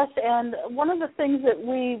 Yes, and one of the things that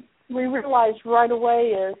we realized right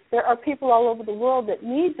away is there are people all over the world that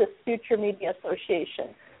need this Future Media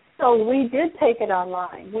Association. So we did take it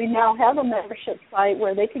online. We now have a membership site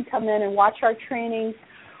where they can come in and watch our trainings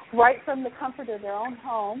right from the comfort of their own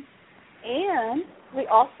home. And we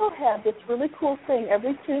also have this really cool thing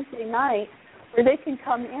every Tuesday night where they can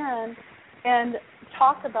come in and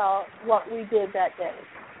talk about what we did that day.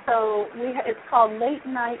 So it's called Late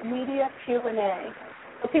Night Media Q&A.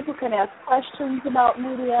 So people can ask questions about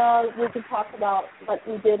media. We can talk about what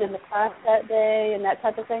we did in the class that day and that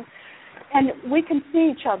type of thing. And we can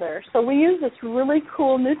see each other. So we use this really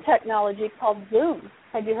cool new technology called Zoom.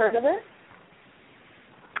 Have you heard of it?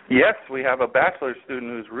 Yes, we have a bachelor's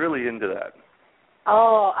student who's really into that.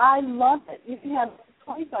 Oh, I love it. You can have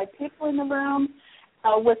 25 people in the room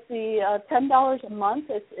with the $10 a month.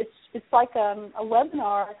 It's like a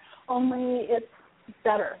webinar, only it's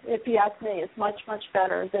better. If you ask me, it's much, much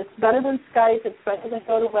better. It's better than Skype. It's better than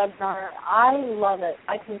GoToWebinar. I love it.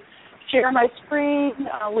 I can share my screen.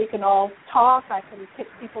 We can all talk. I can kick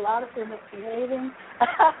people out if they're misbehaving.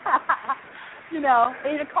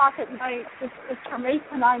 8 o'clock at night, it's from 8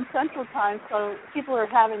 to 9 Central Time, so people are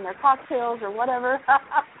having their cocktails or whatever.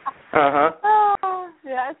 Uh-huh.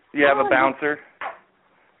 Yeah, you have a bouncer?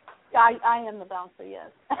 I am the bouncer,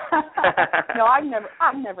 yes. No,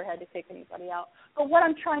 I've never had to kick anybody out. But what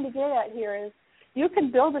I'm trying to get at here is you can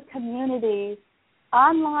build a community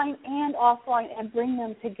online and offline and bring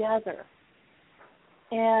them together.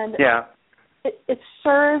 And it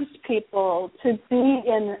serves people to be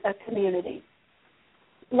in a community.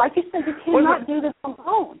 Like you said, you cannot do this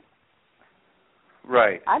alone.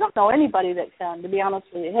 Right. I don't know anybody that can, to be honest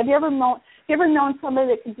with you. Have you ever known somebody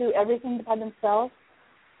that can do everything by themselves?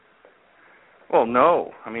 Well,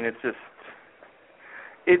 no. I mean, it's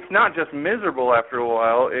not just miserable after a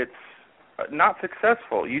while. It's not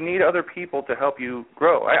successful. You need other people to help you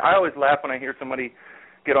grow. I always laugh when I hear somebody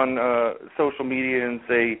get on social media and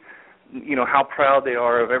say, how proud they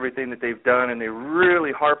are of everything that they've done, and they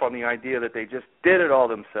really harp on the idea that they just did it all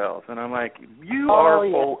themselves. And I'm like, you are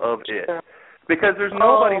full of it. Because there's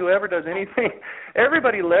nobody who ever does anything.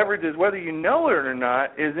 Everybody leverages, whether you know it or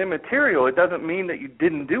not, is immaterial. It doesn't mean that you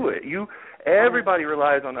didn't do it. Everybody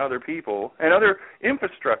relies on other people and other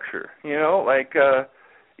infrastructure.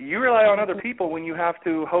 You rely on other people when you have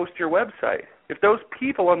to host your website. If those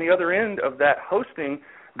people on the other end of that hosting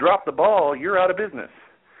drop the ball, you're out of business.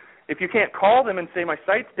 If you can't call them and say my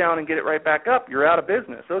site's down and get it right back up, you're out of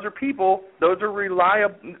business. Those are people. Those are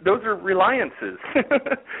reliances.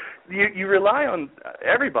 You rely on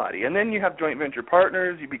everybody, and then you have joint venture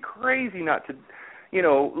partners. You'd be crazy not to,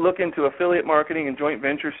 look into affiliate marketing and joint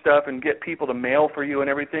venture stuff and get people to mail for you and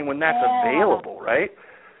everything when that's available, right?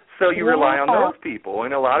 So you rely on those people,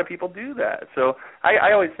 and a lot of people do that. So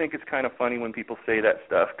I always think it's kind of funny when people say that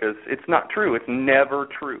stuff because it's not true. It's never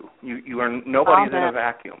true. Nobody's in a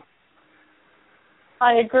vacuum.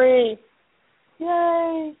 I agree.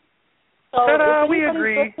 Yay. So we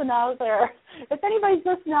agree. If anybody's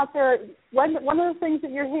listening out there, one of the things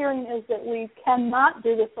that you're hearing is that we cannot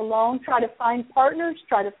do this alone. Try to find partners,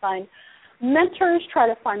 try to find mentors, try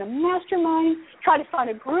to find a mastermind, try to find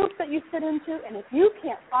a group that you fit into, and if you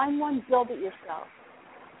can't find one, build it yourself.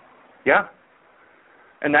 Yeah.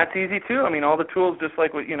 And that's easy, too. I mean, all the tools, just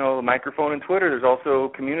like with, the microphone and Twitter, there's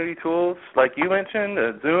also community tools, like you mentioned,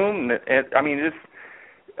 Zoom.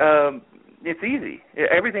 It's easy.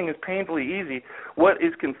 Everything is painfully easy. What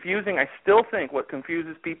is confusing, I still think what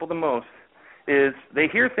confuses people the most is they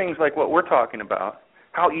hear things like what we're talking about,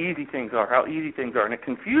 how easy things are, and it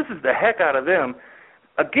confuses the heck out of them,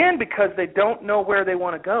 again, because they don't know where they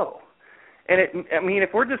want to go. And, if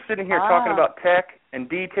we're just sitting here talking about tech and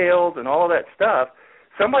details and all of that stuff,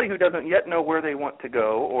 somebody who doesn't yet know where they want to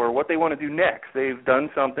go or what they want to do next, they've done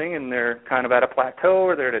something and they're kind of at a plateau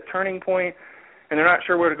or they're at a turning point and they're not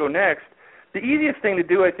sure where to go next, the easiest thing to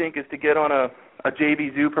do, I think, is to get on a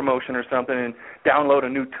JV Zoo promotion or something and download a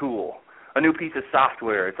new tool, a new piece of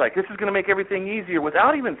software. It's like, this is going to make everything easier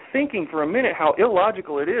without even thinking for a minute how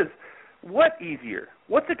illogical it is. What easier?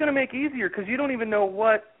 What's it going to make easier? Because you don't even know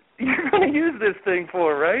what you're going to use this thing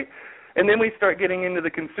for, right? And then we start getting into the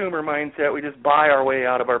consumer mindset. We just buy our way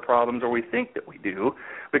out of our problems, or we think that we do,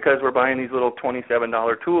 because we're buying these little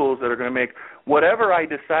 $27 tools that are going to make whatever I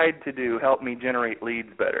decide to do help me generate leads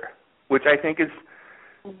better, which I think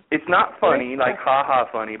it's not funny, like ha-ha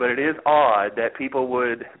funny, but it is odd that people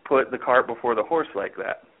would put the cart before the horse like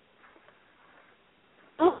that.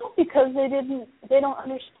 Oh, because they don't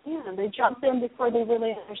understand. They jump in before they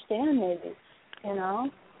really understand, maybe,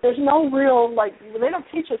 There's no real, they don't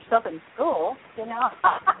teach us stuff in school, They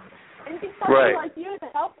need somebody like you to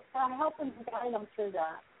help them guide them through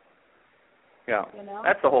that. Yeah,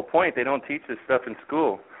 that's the whole point. They don't teach this stuff in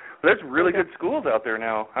school. But there's really good schools out there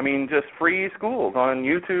now. I mean, just free schools on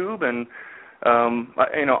YouTube, and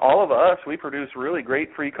all of us, we produce really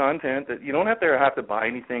great free content that you don't have to buy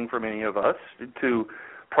anything from any of us to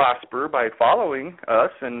prosper by following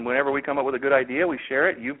us. And whenever we come up with a good idea, we share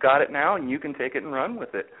it. You've got it now, and you can take it and run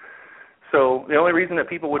with it. So the only reason that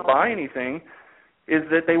people would buy anything is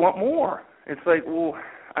that they want more. It's like, well,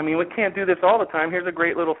 we can't do this all the time. Here's a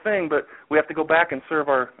great little thing, but we have to go back and serve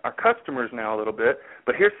our customers now a little bit.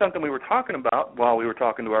 But here's something we were talking about while we were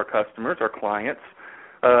talking to our customers, our clients,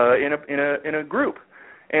 in a group.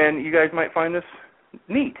 And you guys might find this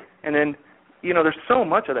neat. And then, there's so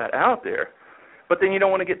much of that out there. But then you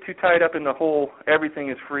don't want to get too tied up in the whole everything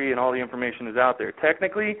is free and all the information is out there.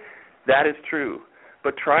 Technically, that is true.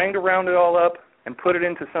 But trying to round it all up and put it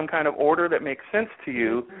into some kind of order that makes sense to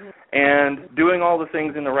you and doing all the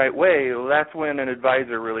things in the right way, well, that's when an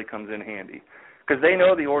advisor really comes in handy. Because they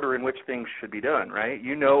know the order in which things should be done, right?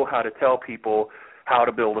 You know how to tell people how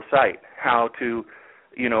to build a site, how to,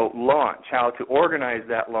 launch, how to organize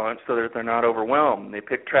that launch so that they're not overwhelmed. They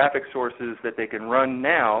pick traffic sources that they can run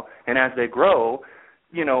now, and as they grow,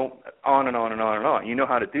 on and on and on and on. You know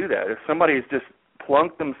how to do that. If somebody's just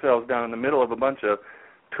plunked themselves down in the middle of a bunch of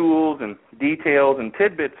tools and details and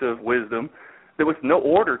tidbits of wisdom, there was no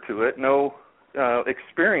order to it, no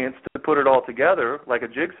experience to put it all together like a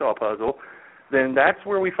jigsaw puzzle, then that's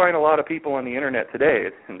where we find a lot of people on the internet today.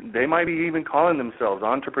 They might be even calling themselves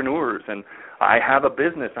entrepreneurs, and I have a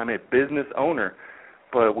business, I'm a business owner.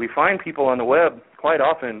 But we find people on the web quite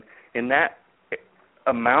often in that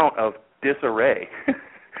amount of disarray.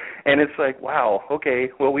 And it's like, wow, okay,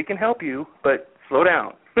 well, we can help you, but slow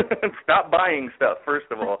down. Stop buying stuff, first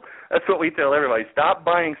of all. That's what we tell everybody. Stop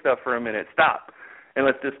buying stuff for a minute. Stop. and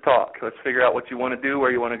let's just talk. Let's figure out what you want to do,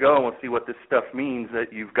 where you want to go, and we'll see what this stuff means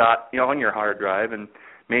that you've got, on your hard drive, and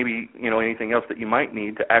maybe, anything else that you might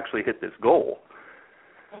need to actually hit this goal.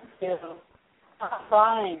 Thank you.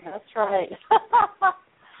 Fine, that's right.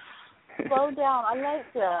 Slow down. I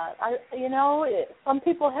like that. Some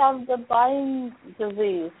people have the buying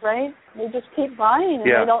disease, right? They just keep buying and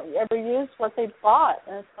they don't ever use what they bought,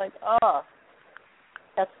 and it's like,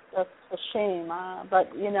 that's a shame.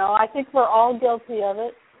 But I think we're all guilty of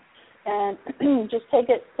it, and just take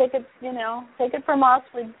it from us.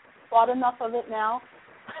 We've bought enough of it now.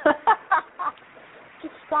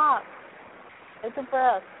 Just stop. Take a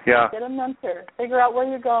breath. Yeah. Get a mentor. Figure out where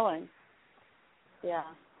you're going. Yeah.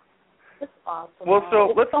 It's awesome. Well,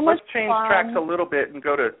 so let's change tracks a little bit and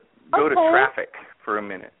go to traffic for a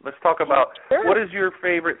minute. Let's talk about what is your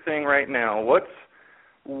favorite thing right now? What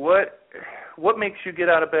makes you get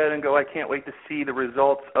out of bed and go, I can't wait to see the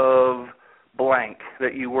results of blank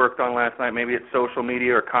that you worked on last night? Maybe it's social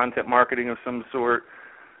media or content marketing of some sort.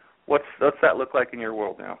 What's that look like in your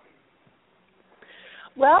world now?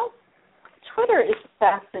 Well, Twitter is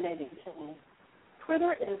fascinating to me.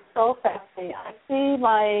 Twitter is so fascinating. I see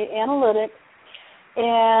my analytics,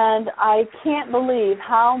 and I can't believe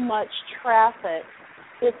how much traffic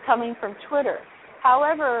is coming from Twitter.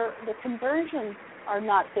 However, the conversions are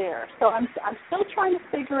not there. So I'm still trying to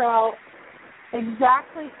figure out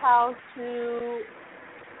exactly how to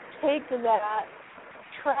take that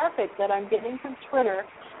traffic that I'm getting from Twitter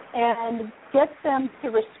and get them to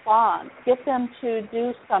respond, get them to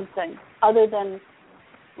do something other than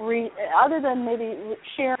maybe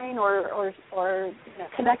sharing or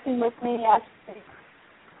connecting with me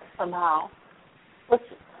somehow.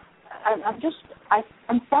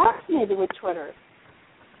 I'm fascinated with Twitter.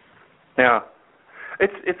 Yeah,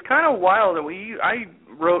 it's kind of wild that I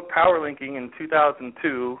wrote Power Linking in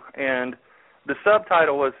 2002, and the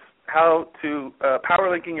subtitle was How to Power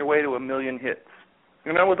Linking Your Way to 1 Million Hits,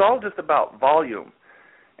 and it was all just about volume,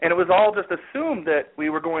 and it was all just assumed that we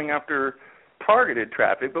were going after targeted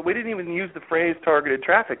traffic, but we didn't even use the phrase targeted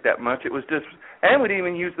traffic that much. It was just, and we didn't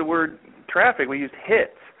even use the word traffic. We used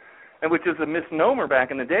hits, and which was a misnomer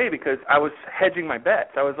back in the day because I was hedging my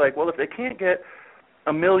bets. I was like, well, if they can't get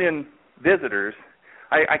 1 million visitors,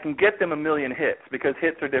 I can get them 1 million hits because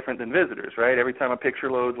hits are different than visitors, right? Every time a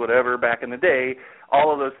picture loads, whatever, back in the day,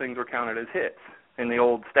 all of those things were counted as hits in the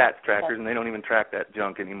old stats trackers, and they don't even track that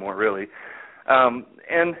junk anymore, really.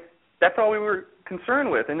 And that's all we were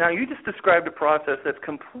concerned with. And now you just described a process that's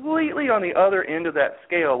completely on the other end of that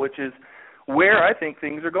scale, which is where I think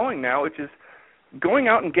things are going now, which is going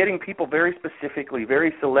out and getting people very specifically,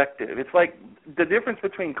 very selective. It's like the difference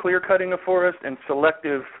between clear-cutting a forest and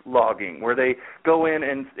selective logging, where they go in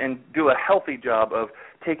and do a healthy job of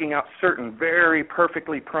taking out certain very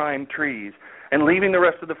perfectly primed trees and leaving the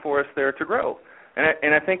rest of the forest there to grow.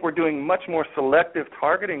 And I think we're doing much more selective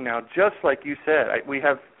targeting now, just like you said. We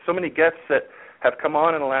have so many guests that have come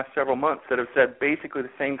on in the last several months that have said basically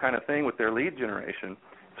the same kind of thing with their lead generation.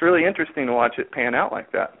 It's really interesting to watch it pan out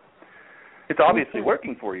like that. It's obviously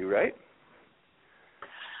working for you, right?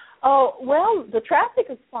 Oh, well, the traffic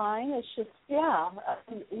is fine. It's just,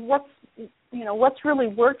 what's really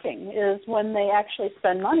working is when they actually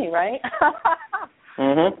spend money, right?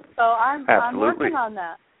 Mm-hmm. So I'm working on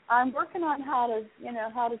that. I'm working on how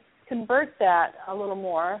to convert that a little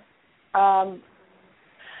more. I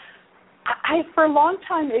for a long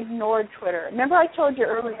time ignored Twitter. Remember I told you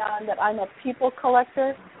early on that I'm a people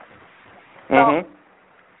collector? Mm-hmm. Well,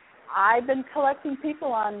 I've been collecting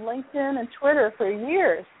people on LinkedIn and Twitter for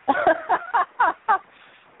years.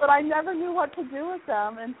 But I never knew what to do with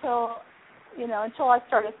them until I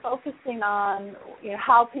started focusing on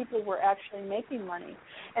how people were actually making money.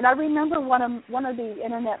 And I remember one of the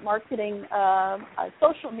internet marketing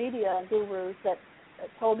social media gurus that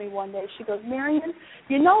told me one day, she goes, Marian,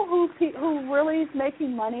 you know who really is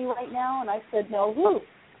making money right now? And I said, no, who?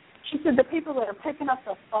 She said, the people that are picking up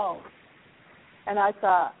the phone. And I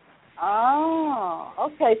thought, oh,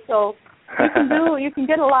 okay, so you can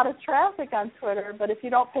get a lot of traffic on Twitter, but if you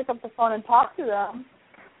don't pick up the phone and talk to them,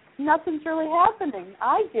 nothing's really happening.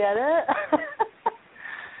 I get it.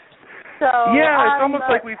 So yeah, it's almost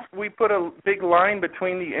like we put a big line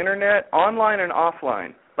between the internet, online and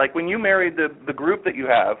offline. Like when you married the group that you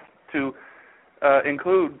have to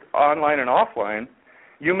include online and offline,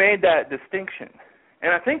 you made that distinction.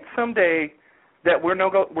 And I think someday that we're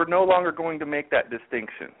no longer going to make that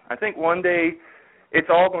distinction. I think one day it's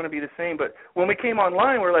all going to be the same. But when we came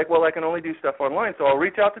online, we're like, well, I can only do stuff online, so I'll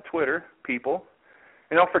reach out to Twitter people,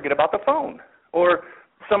 and I'll forget about the phone or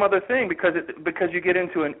some other thing because you get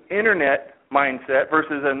into an internet mindset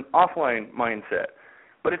versus an offline mindset.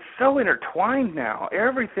 but it's so intertwined now.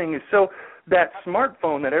 Everything is so, that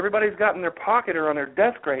smartphone that everybody's got in their pocket or on their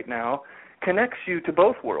desk right now connects you to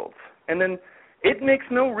both worlds. And then it makes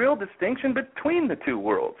no real distinction between the two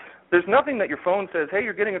worlds. There's nothing that your phone says, hey,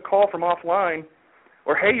 you're getting a call from offline,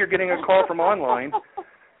 or hey, you're getting a call from online.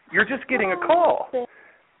 You're just getting a call.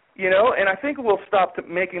 You know, and I think we'll stop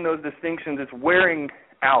making those distinctions. It's wearing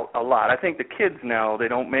out a lot. I think the kids now, they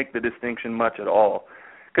don't make the distinction much at all.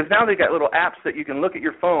 Because now they got little apps that you can look at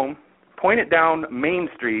your phone, point it down Main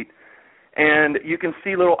Street, and you can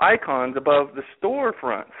see little icons above the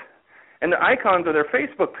storefronts. And the icons are their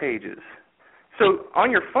Facebook pages. So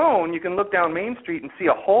on your phone, you can look down Main Street and see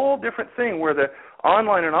a whole different thing where the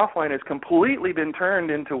online and offline has completely been turned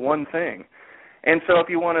into one thing. And so if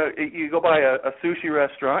you want to, you go by a sushi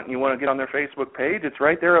restaurant and you want to get on their Facebook page, it's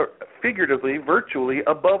right there figuratively, virtually,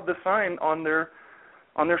 above the sign on their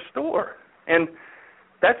store. And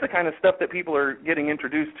that's the kind of stuff that people are getting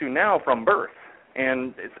introduced to now from birth.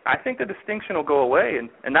 And I think the distinction will go away.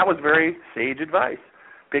 And that was very sage advice,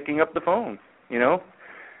 picking up the phone, you know.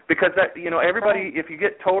 Because that, you know, everybody, if you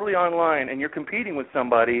get totally online and you're competing with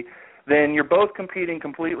somebody, then you're both competing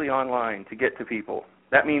completely online to get to people.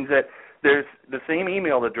 That means that there's the same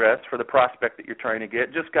email address for the prospect that you're trying to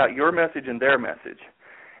get, just got your message and their message.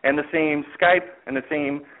 And the same Skype and the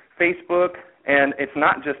same Facebook, and it's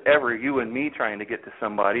not just ever you and me trying to get to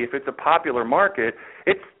somebody. If it's a popular market,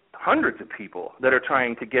 it's hundreds of people that are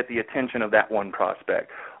trying to get the attention of that one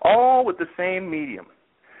prospect, all with the same medium.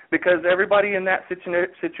 Because everybody in that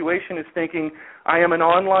situation is thinking, I am an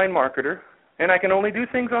online marketer, and I can only do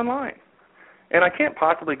things online. And I can't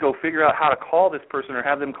possibly go figure out how to call this person or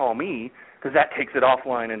have them call me, because that takes it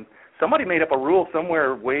offline. And somebody made up a rule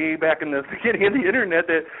somewhere way back in the beginning of the Internet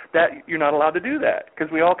that you're not allowed to do that,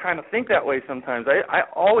 because we all kind of think that way sometimes. I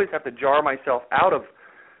always have to jar myself out of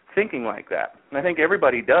thinking like that, and I think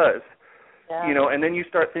everybody does. Yeah. You know, and then you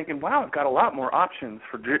start thinking, wow, I've got a lot more options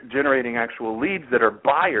for generating actual leads that are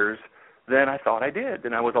buyers than I thought I did,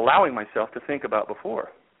 than I was allowing myself to think about before.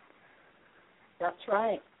 That's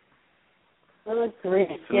right. I agree.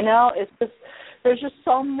 You know, it's just, there's just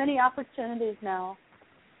so many opportunities now,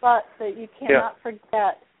 but that you cannot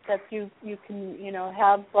forget that you can, you know,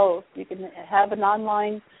 have both. You can have an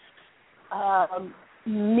online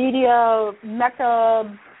media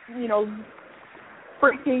mecca, you know,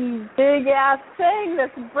 freaking big ass thing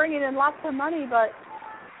that's bringing in lots of money, but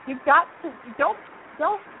you've got to don't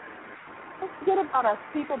forget about us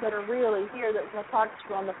people that are really here that want to talk to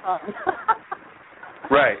you on the phone.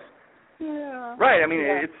 Right. Yeah. Right. I mean,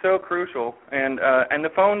 it's so crucial, and the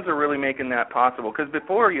phones are really making that possible. Because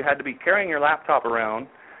before you had to be carrying your laptop around,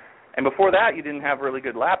 and before that you didn't have really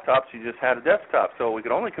good laptops. You just had a desktop, so we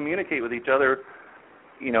could only communicate with each other.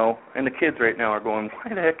 You know, and the kids right now are going,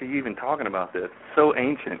 why the heck are you even talking about this? It's so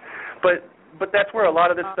ancient. But that's where a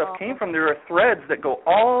lot of this stuff came from. There are threads that go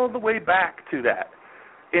all the way back to that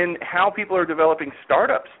in how people are developing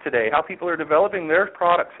startups today, how people are developing their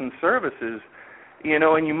products and services, you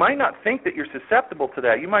know, and you might not think that you're susceptible to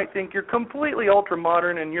that. You might think you're completely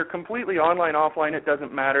ultra-modern and you're completely online, offline, it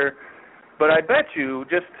doesn't matter. But I bet you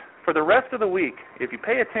just for the rest of the week, if you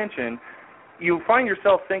pay attention, you find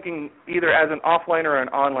yourself thinking either as an offliner or an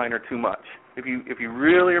onliner too much. If you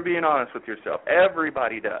really are being honest with yourself,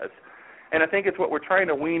 everybody does. And I think it's what we're trying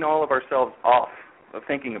to wean all of ourselves off of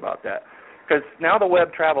thinking about that. Because now the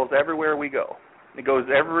web travels everywhere we go. It goes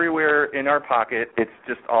everywhere in our pocket. It's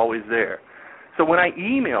just always there. So when I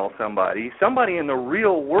email somebody in the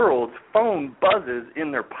real world's phone buzzes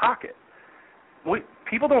in their pocket.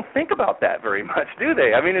 People don't think about that very much, do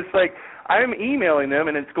they? I mean, it's like I'm emailing them,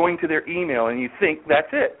 and it's going to their email, and you think that's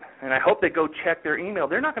it. And I hope they go check their email.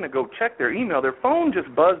 They're not going to go check their email. Their phone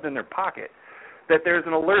just buzzed in their pocket that there's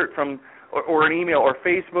an alert from or an email or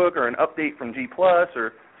Facebook or an update from G+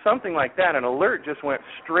 or something like that. An alert just went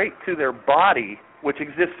straight to their body, which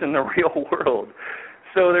exists in the real world.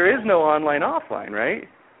 So there is no online, offline, right?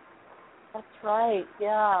 That's right,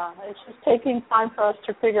 yeah. It's just taking time for us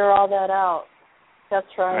to figure all that out. That's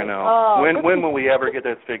right. I know. Oh, when will we ever get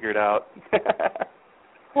this figured out?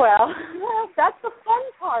 Well, that's the fun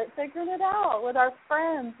part, figuring it out with our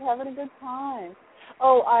friends, having a good time.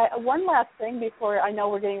 Oh, one last thing before I know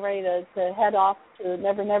we're getting ready to head off to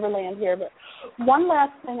Never Never Land here, but one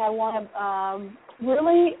last thing I want to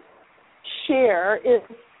really share is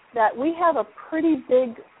that we have a pretty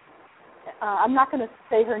big, I'm not going to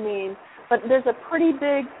say her name, but there's a pretty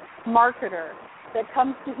big marketer that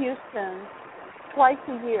comes to Houston twice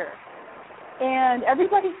a year. And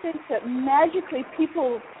everybody thinks that magically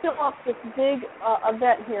people fill up this big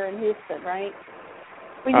event here in Houston, right?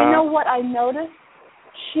 But you know what I noticed?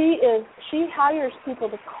 She hires people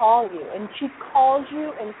to call you, and she calls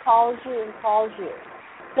you and calls you and calls you.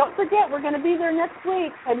 Don't forget, we're going to be there next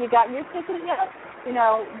week. Have you gotten your ticket yet? You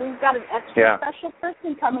know, we've got an extra special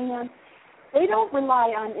person coming in. They don't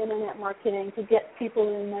rely on internet marketing to get people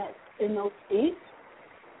in those seats.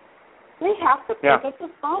 They have to pick up the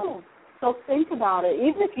phone. So think about it.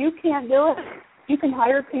 Even if you can't do it, you can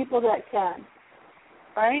hire people that can.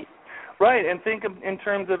 Right? Right, and think in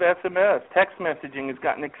terms of SMS. Text messaging has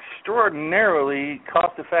gotten extraordinarily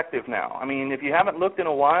cost-effective now. I mean, if you haven't looked in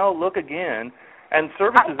a while, look again. And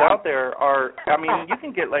services out there are, I mean, you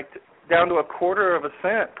can get like down to 1/4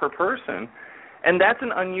 cent per person, and that's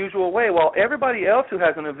an unusual way. While everybody else who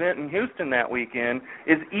has an event in Houston that weekend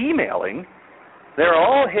is emailing, they're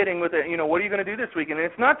all hitting with it, you know, what are you going to do this weekend? And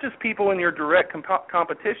it's not just people in your direct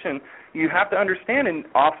competition. You have to understand, in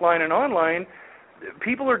offline and online,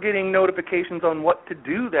 people are getting notifications on what to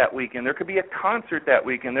do that weekend. There could be a concert that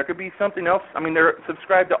weekend. There could be something else. I mean, they're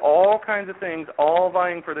subscribed to all kinds of things, all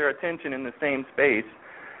vying for their attention in the same space.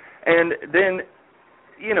 And then,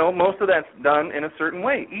 you know, most of that's done in a certain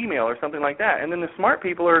way, email or something like that. And then the smart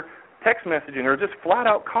people are text messaging or just flat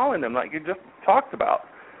out calling them like you just talked about.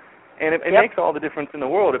 And it makes all the difference in the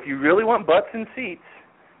world. If you really want butts in seats,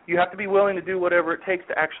 you have to be willing to do whatever it takes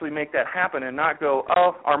to actually make that happen and not go,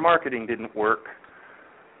 oh, our marketing didn't work.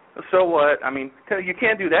 So what? I mean, you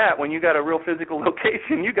can't do that when you got a real physical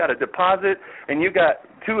location. You got a deposit, and you got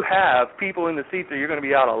to have people in the seats, or you're going to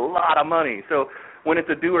be out a lot of money. So when it's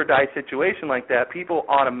a do-or-die situation like that, people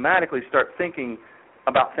automatically start thinking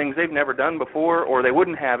about things they've never done before or they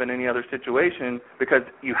wouldn't have in any other situation because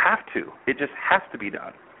you have to. It just has to be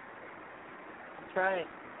done. That's right.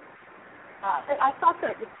 I thought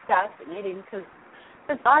that was fascinating because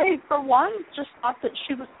I, for one, just thought that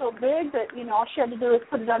she was so big that, you know, all she had to do was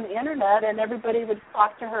put it on the Internet and everybody would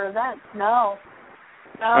flock to her events. No,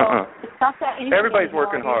 it's not that easy. Everybody's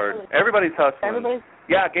working hard. Everybody's hustling.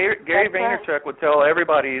 Gary Vaynerchuk would tell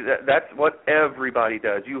everybody that's what everybody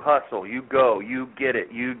does. You hustle, you go, you get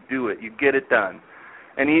it, you do it, you get it done.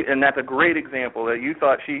 And that's a great example that you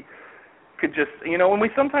thought she could just, you know, when we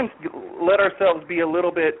sometimes let ourselves be a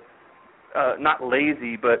little bit not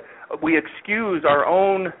lazy, but we excuse our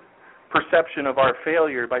own perception of our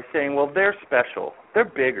failure by saying, well, they're special. They're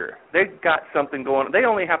bigger. They've got something going on. They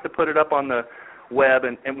only have to put it up on the web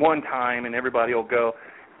and one time and everybody will go.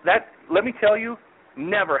 That, let me tell you,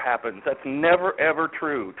 never happens. That's never, ever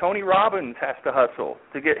true. Tony Robbins has to hustle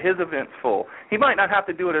to get his events full. He might not have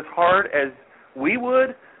to do it as hard as we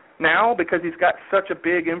would now because he's got such a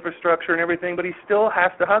big infrastructure and everything, but he still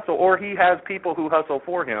has to hustle, or he has people who hustle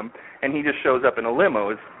for him, and he just shows up in a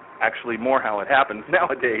limo. Is actually more how it happens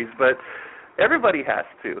nowadays, but everybody has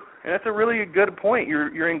to, and that's a really good point.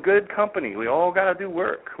 You're in good company. We all got to do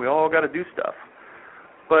work. We all got to do stuff,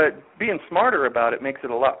 but being smarter about it makes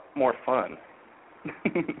it a lot more fun.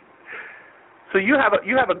 So you have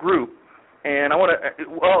a group. And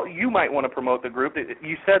you might want to promote the group.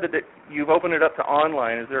 You said that you've opened it up to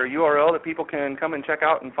online. Is there a URL that people can come and check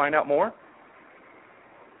out and find out more?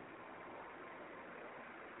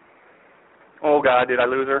 Oh, God, did I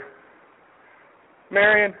lose her?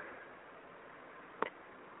 Marian?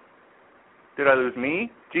 Did I lose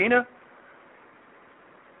me? Gina?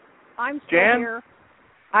 I'm still here.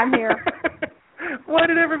 I'm here. Why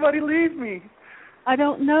did everybody leave me? I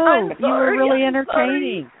don't know. You were really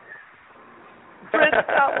entertaining. Fritz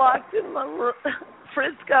got locked in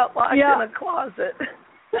a closet.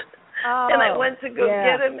 And I went to go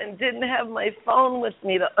get him and didn't have my phone with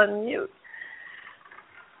me to unmute.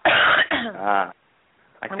 I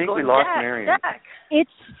think we lost Marian.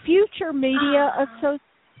 It's Future Media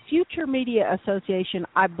Association,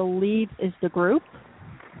 I believe, is the group.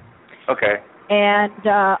 Okay. And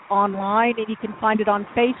online, and you can find it on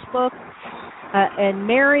Facebook. And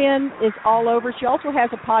Marian is all over. She also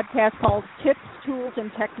has a podcast called Tips, Tools,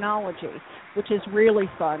 and Technology, which is really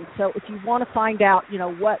fun. So if you want to find out, you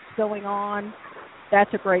know, what's going on,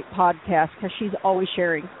 that's a great podcast because she's always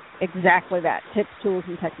sharing exactly that, tips, tools,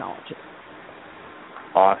 and technology.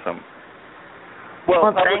 Awesome.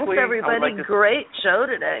 Well, thanks, everybody. Great show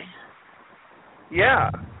today. Yeah.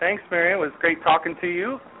 Thanks, Marian. It was great talking to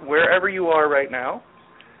you wherever you are right now.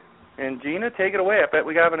 And Gina, take it away. I bet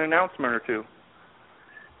we have an announcement or two.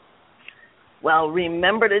 Well,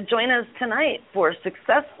 remember to join us tonight for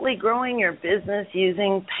Successfully Growing Your Business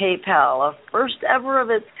Using PayPal, a first ever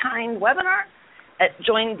of its kind webinar at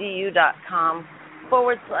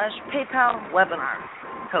joindu.com/PayPal webinar.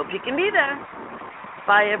 Hope you can be there.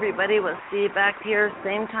 Bye, everybody. We'll see you back here,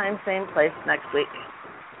 same time, same place next week.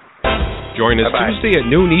 Join us Tuesday at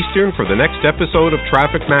noon Eastern for the next episode of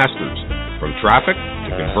Traffic Masters. from traffic to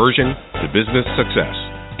conversion to business success.